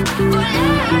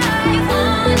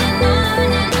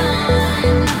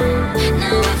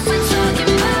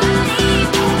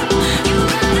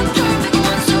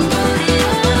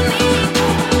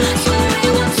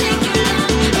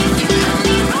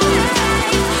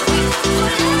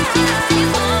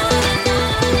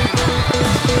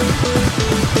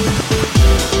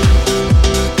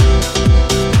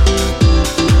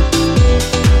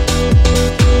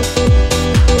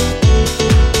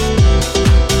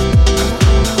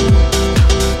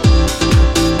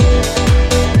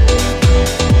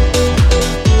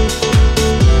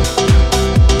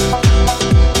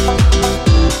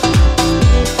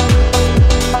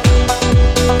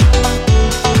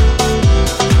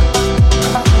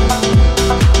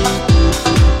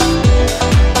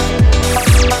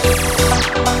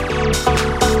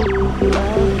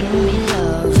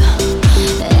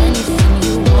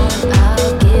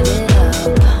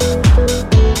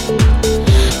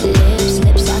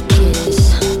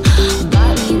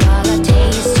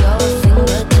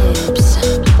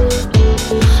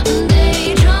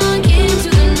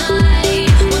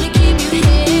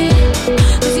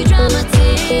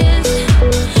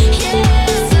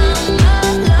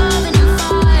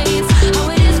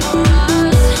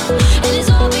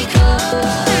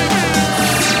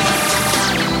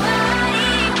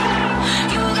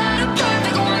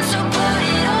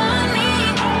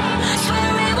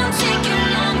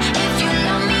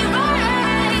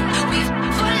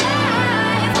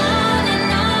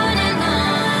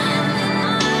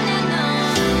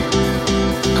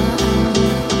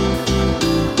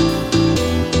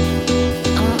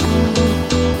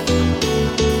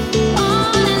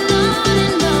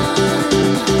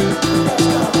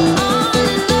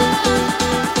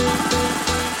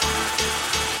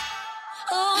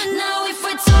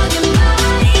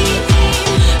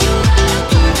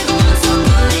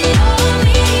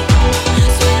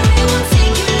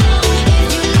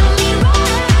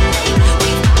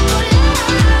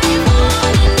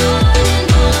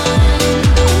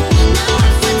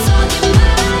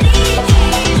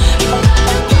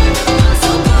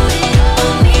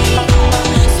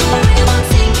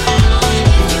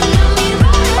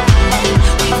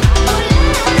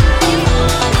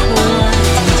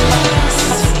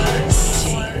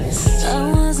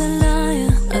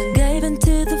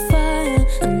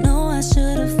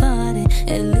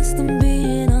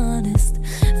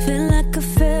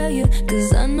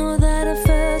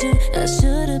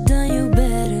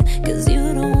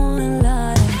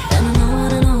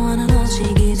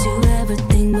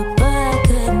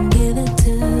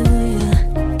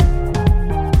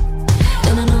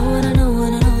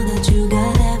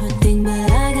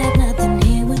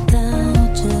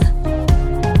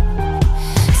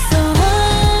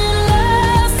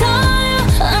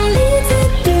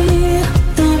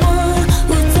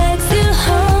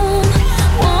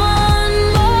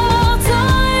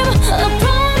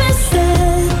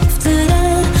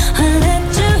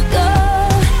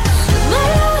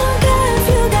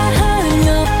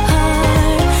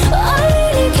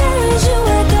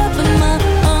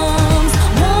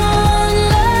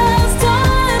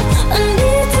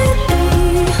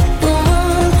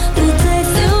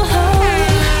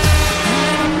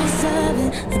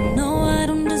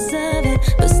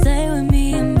 but stay with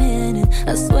me a minute.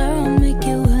 I swear I'll make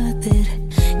it worth it.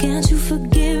 Can't you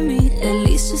forgive me, at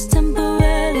least just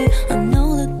temporarily? I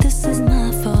know that this is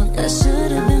my fault, I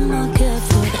should have been more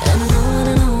careful. And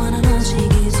I know she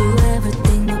gives you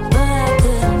everything, but I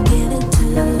couldn't give it to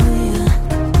you.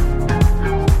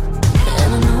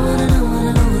 And I know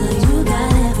that you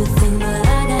got everything, but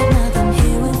I got nothing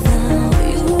here without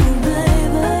you,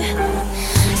 baby.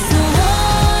 So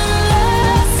one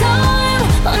last time,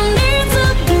 I need to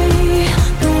be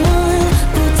the one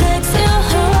who takes you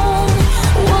home.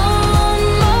 One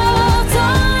more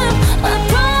time, I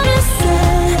promise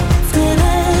after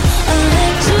that I'll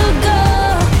let you go.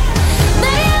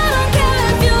 Baby, I don't care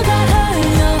if you got hurt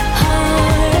in your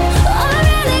heart. All I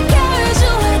really care is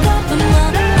you wake up in my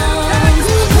arms.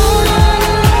 One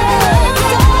last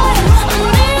time, I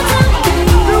need to be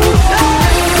the one who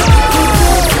takes you home.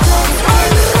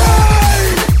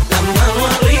 La mano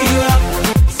arriba,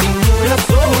 cintura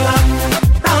sola,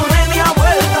 da media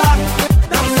vuelta,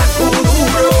 danza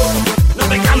duro, no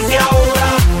te canses ahora,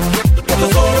 esto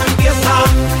solo empieza,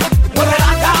 mueve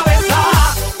la cabeza,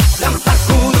 danza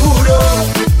duro,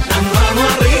 la mano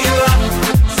arriba,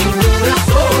 cintura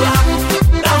sola,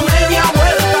 da media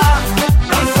vuelta,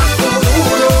 danza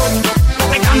duro, no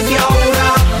te canses ahora,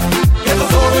 esto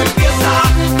solo empieza,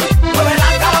 mueve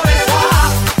la cabeza,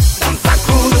 danza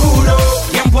duro.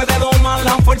 ¿Quién puede domar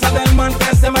la fuerza del mar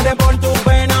que se mete por tu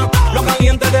pena? Lo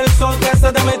caliente del sol que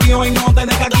se te metió y no te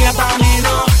deja quieta,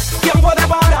 nena. ¿Quién puede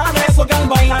parar eso que al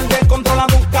bailar descontrola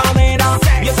tus caderas?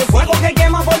 Y ese fuego que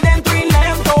quema por dentro y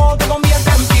lento te convierte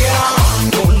en piedra.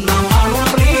 Con la mano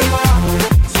arriba,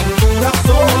 cintura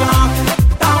sola,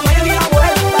 da media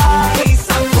vuelta y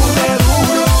sacude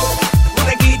duro. No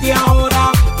te quites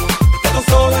ahora, que esto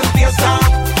solo empieza.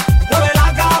 Mueve la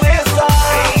cabeza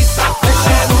y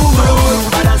sacude duro.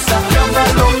 Para sacarme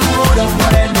locura,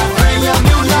 morena, ven a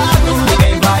mi lado. Que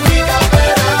vaya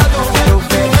esperado, quiero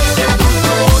ver tu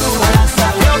futuro. Para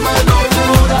sacarme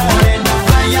locura, morena,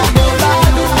 ven a mi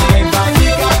lado. Que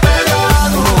vaya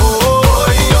esperado.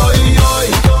 Hoy, hoy, hoy,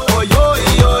 hoy, hoy,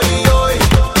 hoy, hoy.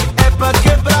 Es pa'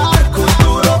 quebrar con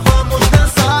duro, vamos a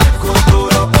dançar con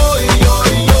duro. Hoy,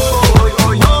 hoy, hoy,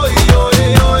 hoy, hoy, hoy,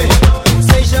 hoy.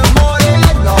 Seja morena,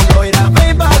 loira,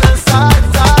 vem balançar,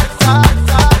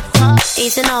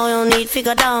 Easy now, no need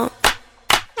figure down.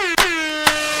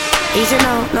 Easy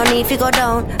now, no need figure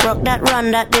down. Rock that,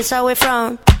 run that, this how we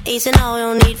from. Easy now,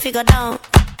 no need figure down.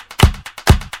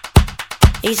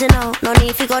 Easy now, no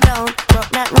need figure down. Rock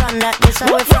that, run that, this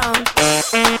how we from.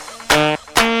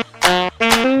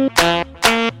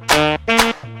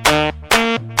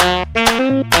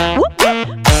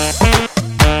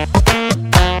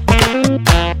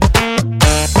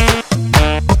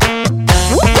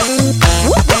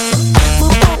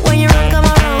 When you run, come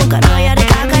around, 'cause now you're the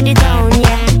talk of the town,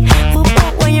 yeah.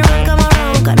 When you run, come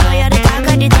around, 'cause now you're the talk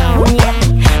of the town, yeah.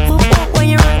 When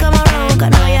you run, come around,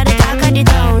 'cause now you're the talk of the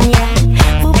town, yeah.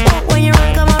 When you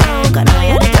run, come around, 'cause now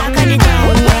you're the talk of the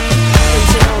town, yeah.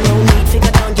 Easy now, no need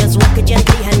figure down, just walk it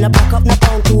gently and no back up, no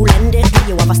pound to lend it.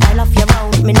 You have a style of your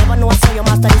own. Me never know I saw you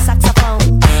master the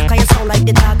saxophone. 'Cause you sound like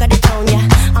the talk of the town, yeah.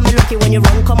 I'm lucky when you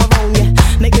run, come around, yeah.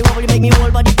 Make me wobble, you make me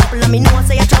whole body bubble. And me know I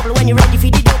say you trouble when you're ready for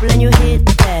the double and you hit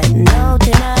that note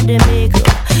in the middle.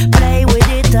 Play with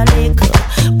it a little.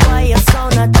 Why you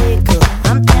sound a tickle?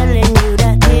 I'm telling you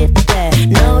that hit that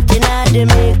note in the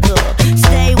middle.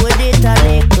 Stay with it a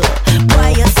little. Why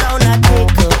you sound a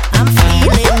tickle? I'm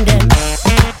feeling them.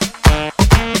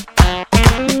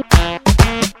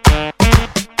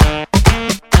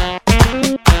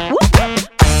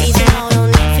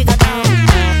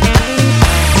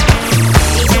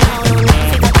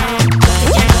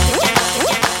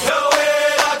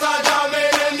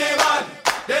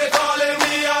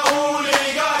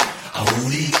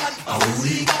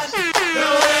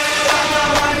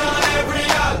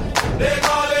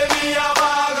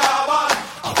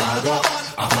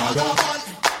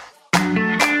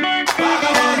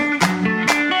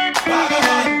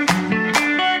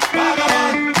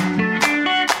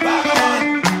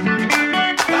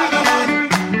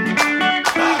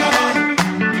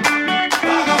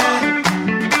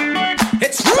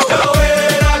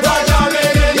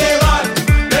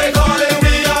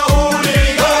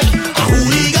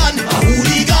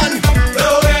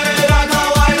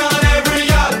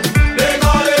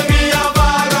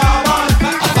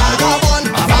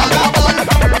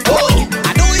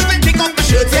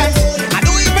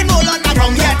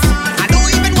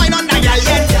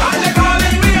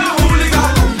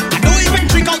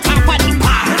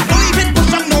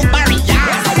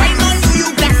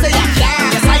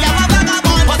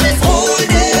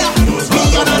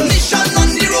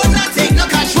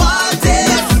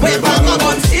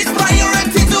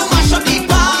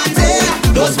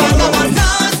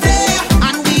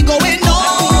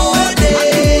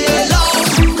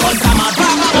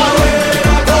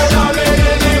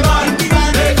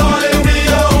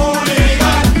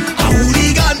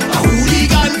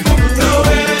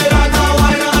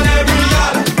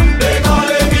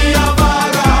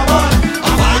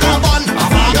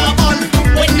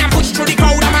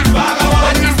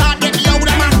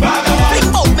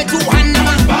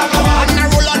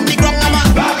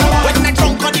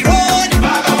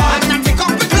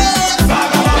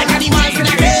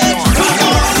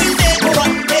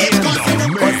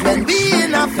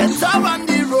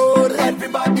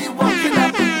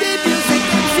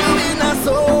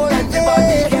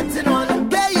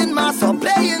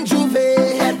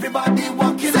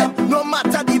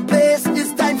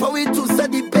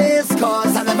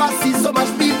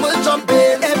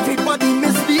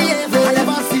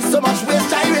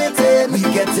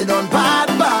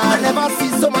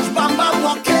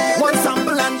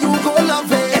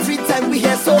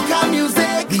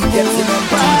 getting on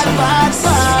bad, bad,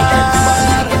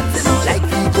 bad. Like we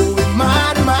going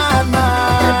mad, mad,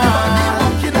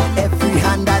 mad. Every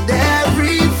hand and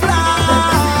every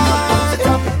flag.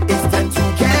 It's time to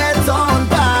get on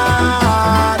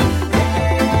bad.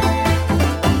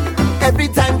 Every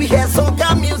time we hear soca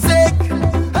music,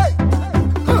 hey,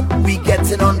 we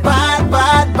getting on bad,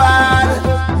 bad, bad.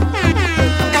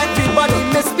 Everybody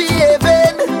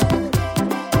misbehaving.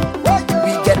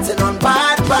 We getting on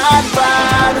bad, bad,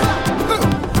 bad.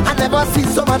 I never see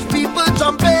so much people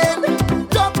jumping.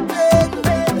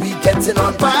 We getting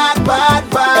on bad, bad,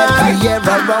 bad. Every year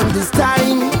around this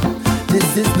time,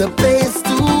 this is the place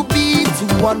to be, to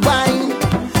unwind.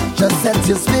 Just set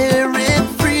your spirit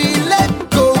free, let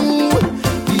go.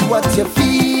 Be what you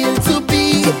feel to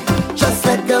be. Just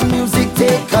let the music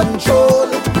take control.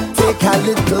 Take a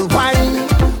little wine,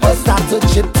 or start to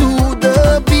chip to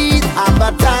the beat. Have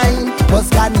a time, 'cause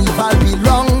carnival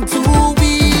belong to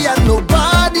we, and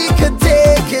nobody could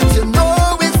take it. You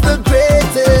know it's the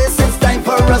greatest. It's time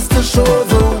for us to show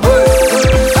the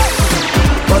world.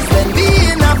 'Cause when we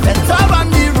in a fenter on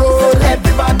the road,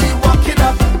 everybody walking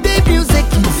up. The music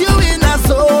keeps you in a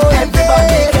zone.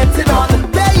 Everybody getting on,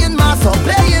 playing mass or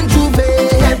playing juve.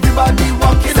 Everybody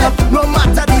walking up, no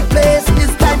matter the place.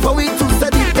 It's time for we to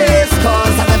set the pace.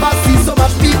 'Cause I never see so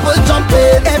much people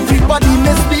jumping. Everybody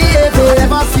misbehaving. I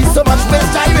never see so much waist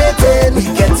gyrating. We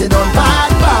getting on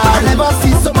bad, bad. I never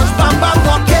see so much bam bam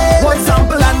walking. One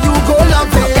sample and you go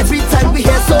love it. Every time we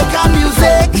hear soca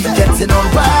music, we getting on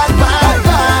bad, bad,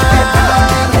 bad.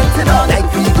 Everybody getting on like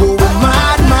we going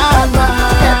mad, mad, mad.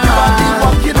 Everybody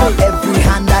walking on, every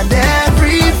hand and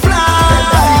every flag.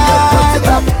 Put it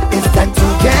up. It's time to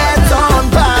get on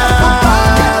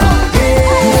bad.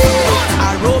 I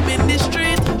roam in the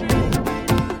street,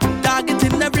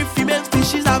 targeting every female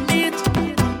species I meet.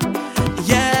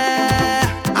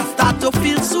 Yeah, I start to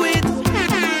feel sweet.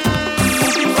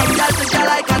 Moving from girl to girl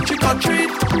like a trick or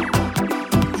treat.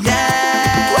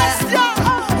 Yeah,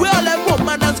 where all them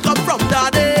women has come from,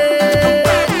 daddy?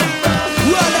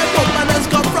 Where all them women has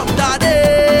come from, daddy?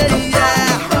 Yeah,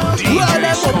 where all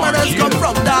them women has come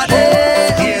from, daddy?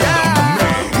 Yeah,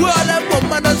 where all them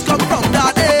women has come from,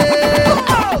 daddy?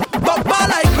 Bumper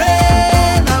like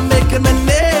rain, I'm making a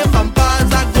name.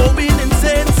 Bumpers are going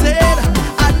insane, insane.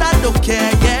 And I don't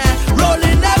care, yeah.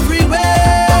 Rolling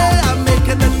everywhere, I'm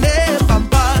making a name.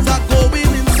 Bumpers are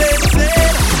going insane,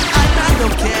 insane. And I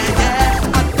don't care,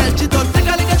 yeah. I tell you, don't think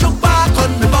I like a choke back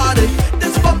on my body.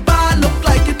 This bumper look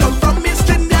like it come from East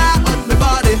India on my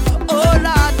body. Oh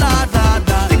la la la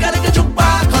la, think I like a choke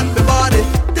back on my body.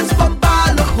 This bumper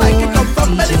look like it come from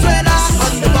Venezuela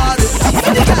on my body.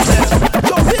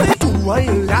 Don't really do what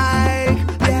you like,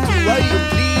 yeah, do what you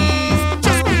please.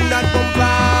 Just bring that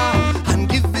bumper and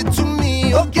give it to me,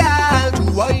 oh girl. Do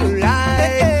what you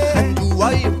like and do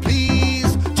what you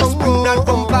please. Just bring that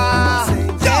bumper,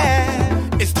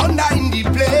 Yeah, it's thunder in the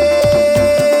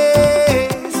place.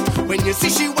 When you see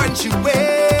she when she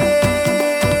waits,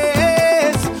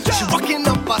 she walking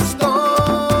up a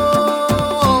storm.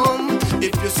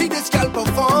 If you see this girl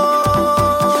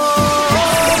perform,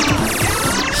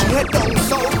 she head down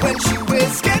south when she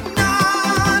waits get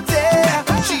naughty.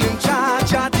 She in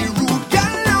charge of the rude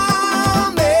girl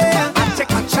army. I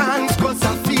take a chance 'cause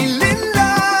I'm feeling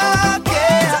lucky.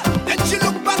 Then she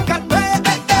look back at me,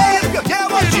 you hear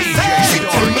what she say? She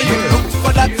tell me you look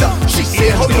for that. She say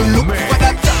how you look for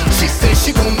that. She say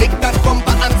she gon' make that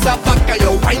bumper answer back at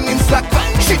your whining slack.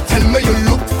 She tell me you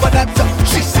look for that.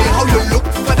 She say how you look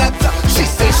for that. She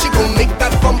say she gon' make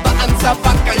that bumper answer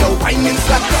back at your whining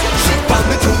slack. She want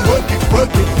me to work it,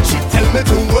 work it. She tell me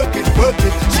to work it, work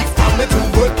it. She want me to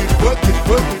work it, work it,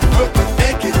 work it, work it,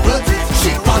 make it, work it.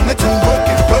 She want me to work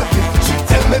it, work it. She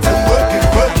tell me to work it,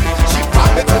 work it. She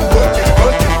want me to work it,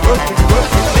 work it, work it,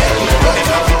 work it, make it, work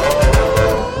it.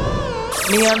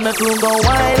 Me and my crew go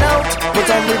wild out, put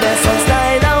on the best and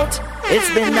style out. It's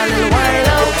been a little while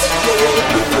out.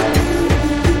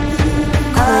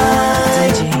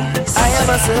 I have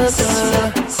a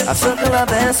circle of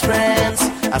best friends,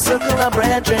 a circle of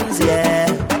brethren, yeah.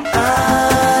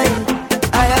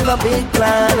 I have a big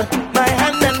plan, my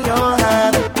hand in your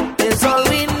hand is all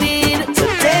we need.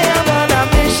 Today I'm on a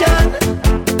mission.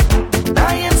 I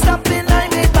ain't stopping, I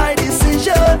made my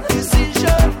decision.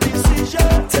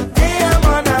 Today I'm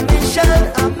on a mission,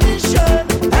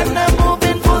 and I'm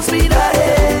moving full speed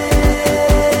ahead.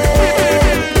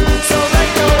 So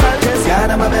right now I'll just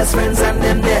gather my best friends and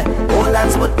them there. Hold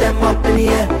hands, put them up in the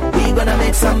air. We gonna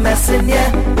make some mess in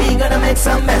here. We gonna make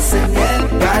some mess in here.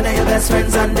 Gather your best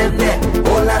friends and them there.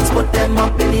 Hold hands, put them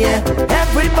up in the air.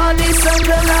 Everybody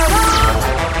circle around.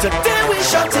 Today we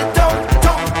shut it down,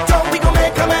 we gon'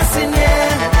 make a mess. mess in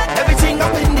here. Everything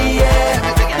up in the air.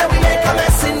 Then we make a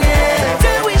mess in here.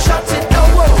 Till we shut it down.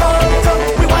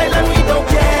 We wild and we don't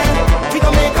care. We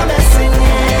gon' make a mess in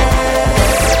here.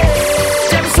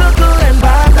 Them circle and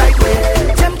bad like we.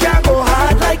 Them can't go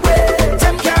hard like we.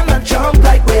 Them cannot jump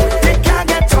like we. They can't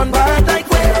get turned bad like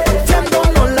we. Them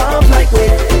don't know love like we.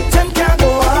 Them can't go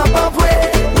above we.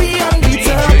 We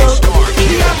unbeatable. We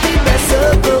have the best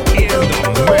circle.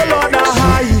 Oh Lord, a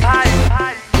high.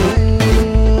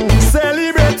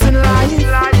 Celebrating life.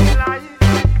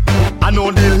 I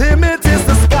know the limit is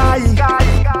the sky.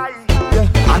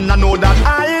 Yeah. And I know that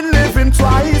I ain't living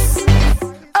twice.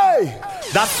 Hey,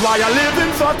 that's why I'm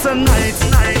living for tonight.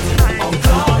 On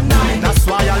cloud nine. That's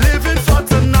why I'm living for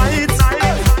tonight.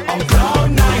 On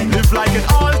cloud nine. Live like it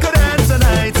all could end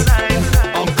tonight.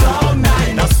 On cloud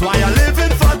nine. That's why I'm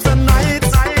living for tonight.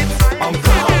 On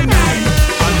cloud nine.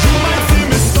 And you might see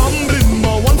me stumbling,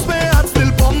 but once my heart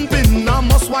still pumping, I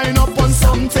must wind up on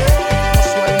something.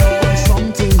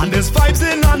 And there's vibes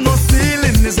in and no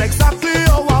ceiling. It's exactly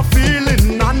how I'm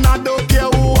feeling, and I don't care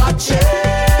who watch it.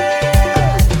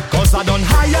 Cause I done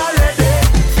high already.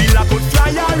 Feel I could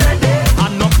fly already.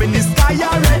 And up in the sky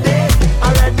already.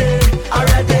 Already.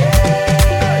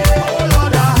 Oh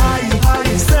Lord, a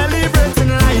high.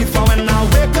 Celebrating life. And when I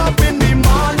wake up in the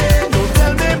morning, don't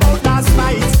tell me about last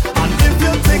night. And if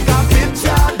you take a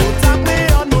picture, don't tag me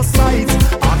on no sites.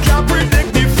 I can't predict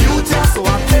the future, so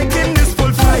I'm taking this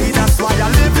full flight. That's why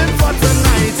I'm living for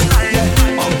tonight.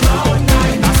 On cloud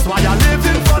nine. That's why I'm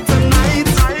living for tonight.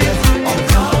 On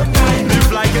cloud nine.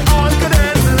 Live like it all could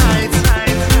end tonight.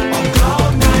 On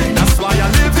cloud nine. That's why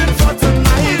I'm living for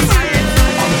tonight.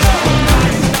 On cloud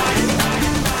nine.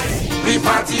 We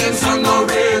party in sun or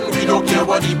rain, we don't care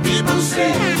what the people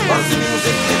say. Once the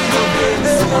music hit the brain,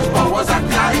 so much powers I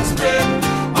can't explain.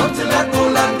 Until I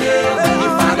pull and day, when the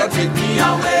Father take me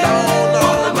away. All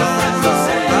of my friends will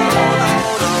say,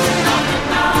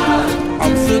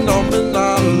 I'm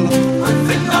phenomenal. I'm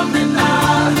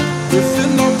phenomenal. We're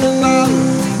phenomenal.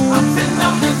 I'm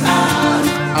phenomenal.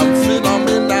 I'm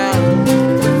phenomenal.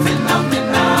 We're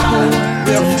phenomenal.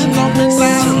 We're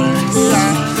phenomenal.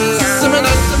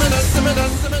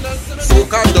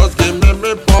 Soca just give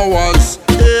me powers.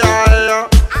 Yeah.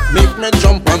 Make me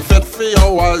jump and fit for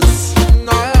hours.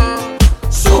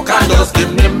 Soca just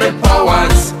give me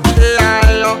powers.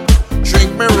 Yeah.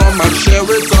 Drink me rum and share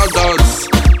with others.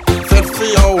 Fit for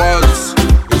hours.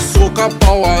 It's soca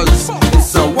powers.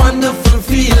 It's a wonderful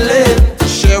feeling to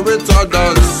share with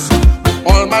others.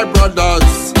 All my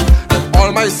brothers and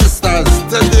all my sisters.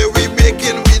 Today we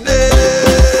making we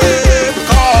name.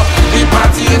 We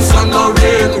party in sun or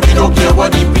rain. We don't care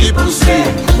what the people say.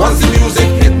 Once the music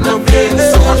hit the vein,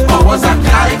 so much powers I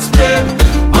can't explain.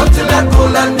 Until I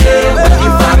pull and day, when the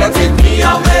Father take me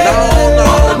away.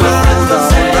 All my friends will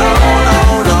say,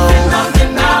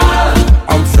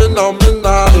 I'm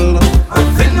phenomenal. I'm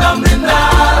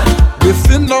phenomenal. We're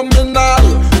phenomenal.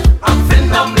 I'm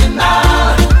phenomenal.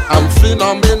 I'm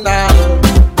phenomenal.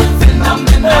 We're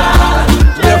phenomenal.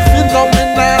 We're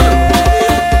phenomenal.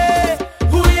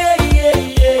 Ooh yeah.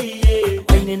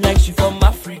 Whining like she from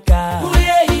Africa. Ooh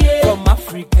yeah. From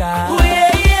Africa. Ooh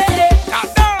yeah.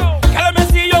 Girl, me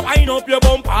see you wind up your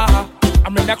bumper.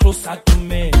 I'm ready closer to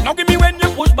me. Now give me when you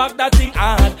push back that thing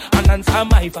hard and answer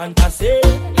my fantasy.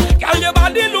 Girl, your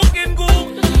body looking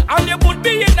good, and you put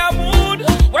me in a mood.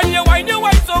 When you wine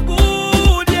so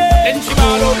good, yeah. Then she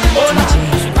ball up, oh Lord.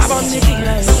 She grab on the thing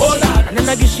like, oh Lord. And then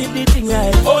I give she the thing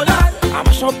like, oh Lord. I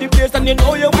mash up the place and you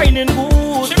know you're whining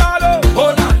good. She ball up,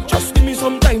 oh Lord. Just give me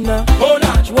some time now, oh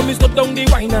Lord. She want me stop down the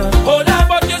wine now, oh Lord.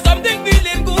 But you something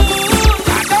feeling good.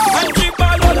 And she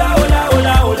ball, hola, hola,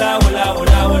 hola, hola, hola,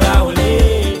 hola, hola, hola.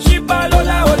 She ball,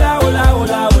 hola, hola, hola,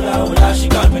 hola, hola, hola. She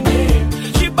call me name.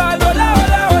 She ball, hola,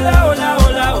 hola, hola, hola,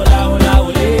 hola, hola, hola,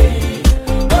 hola.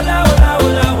 Hola, hola,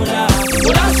 hola, hola,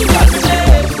 hola. She call me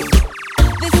name.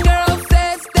 This girl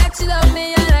says that she loves me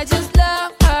and I just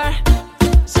love her.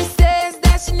 She says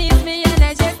that she needs me and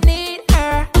I just need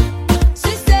her.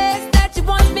 She says that she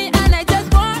wants me and I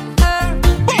just want her.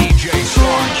 DJ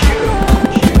Star Q.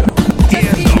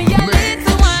 Just give me a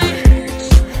little wine.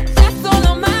 That's all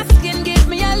I'm asking. Give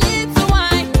me a little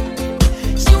wine.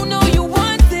 You know you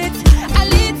want it. A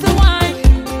little wine.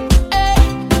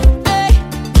 Hey,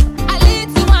 a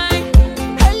little wine.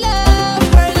 Her love.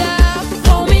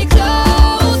 Hold me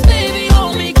close, baby,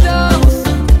 hold me close.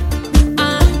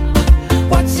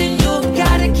 Watching you,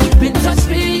 gotta keep in touch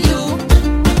with you.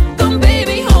 Come,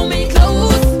 baby, hold me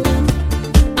close.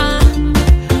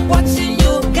 Watching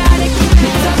you, gotta keep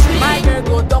in touch with you. My girl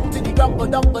go down to the ground, go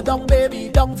down, baby,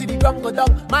 down to the ground, go down.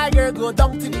 My girl go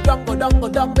down to the ground, go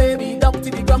down, baby, down to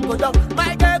the ground, go down.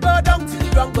 My girl go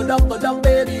ground, go down,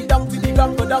 baby, down to the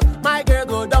ground, go down. My girl,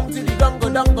 go down to the ground, go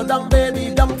down,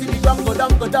 baby, down to the ground, go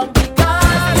down, go down. Because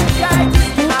the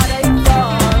artist is how they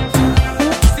fall.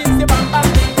 Since the bam bam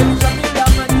thing, they drop it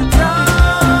down on the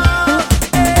ground.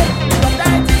 Hey, from the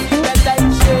artist is better in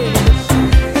shake.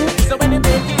 So when they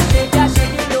make it shake, yeah,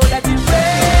 shake it, know that it's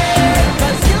real.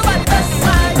 Cause you are the best,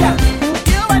 my girl.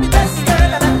 You are the best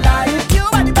girl and I'm lying. You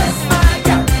are the best, my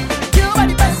girl. You are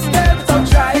the best girl without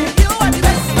trying. You are the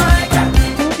best, my girl.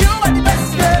 You are the best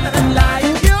girl and I'm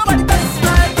lying. You are the best,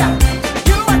 my girl.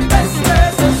 You are the best girl,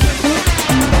 so sweet.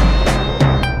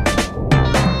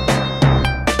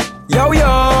 Yo,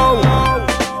 yo.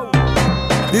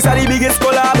 These are the biggest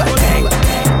collab. Gang,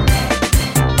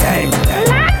 gang,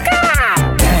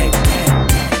 gang, gang,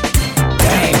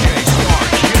 gang.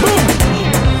 Boom.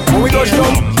 When we touch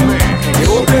down, they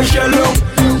won't play shallow.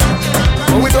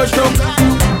 When we touch down,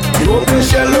 they won't play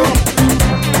shallow.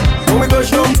 When we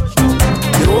touch down,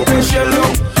 they won't play shallow.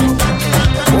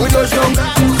 When we touch down,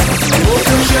 they won't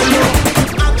play shallow.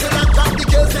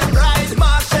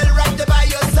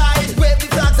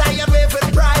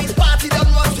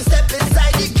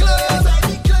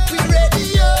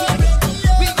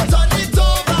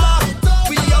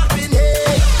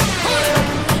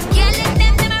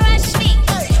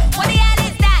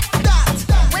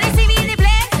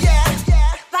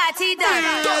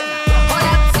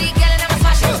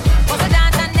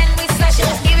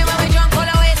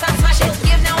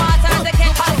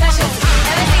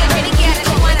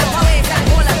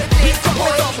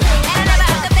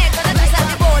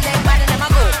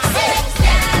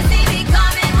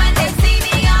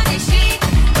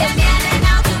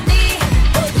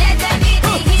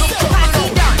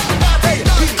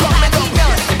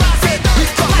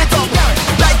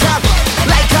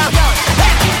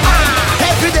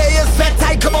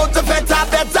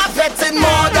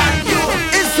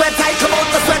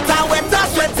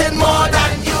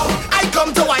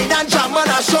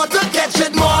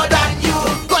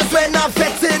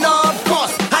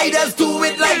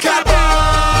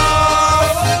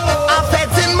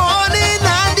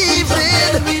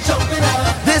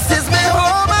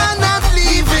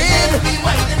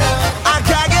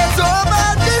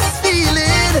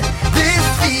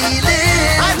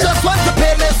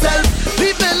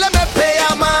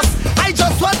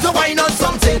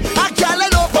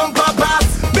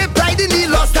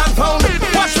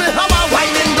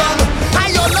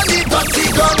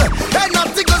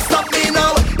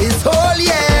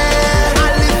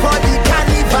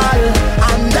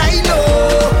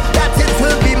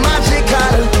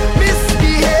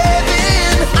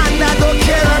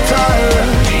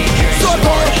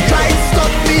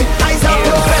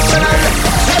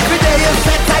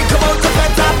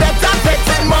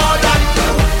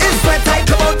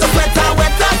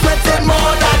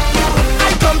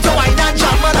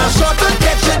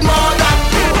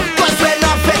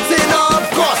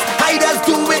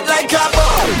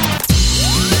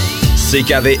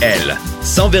 CKVL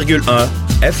 100,1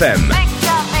 FM.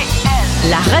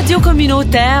 La radio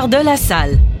communautaire de La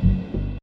Salle.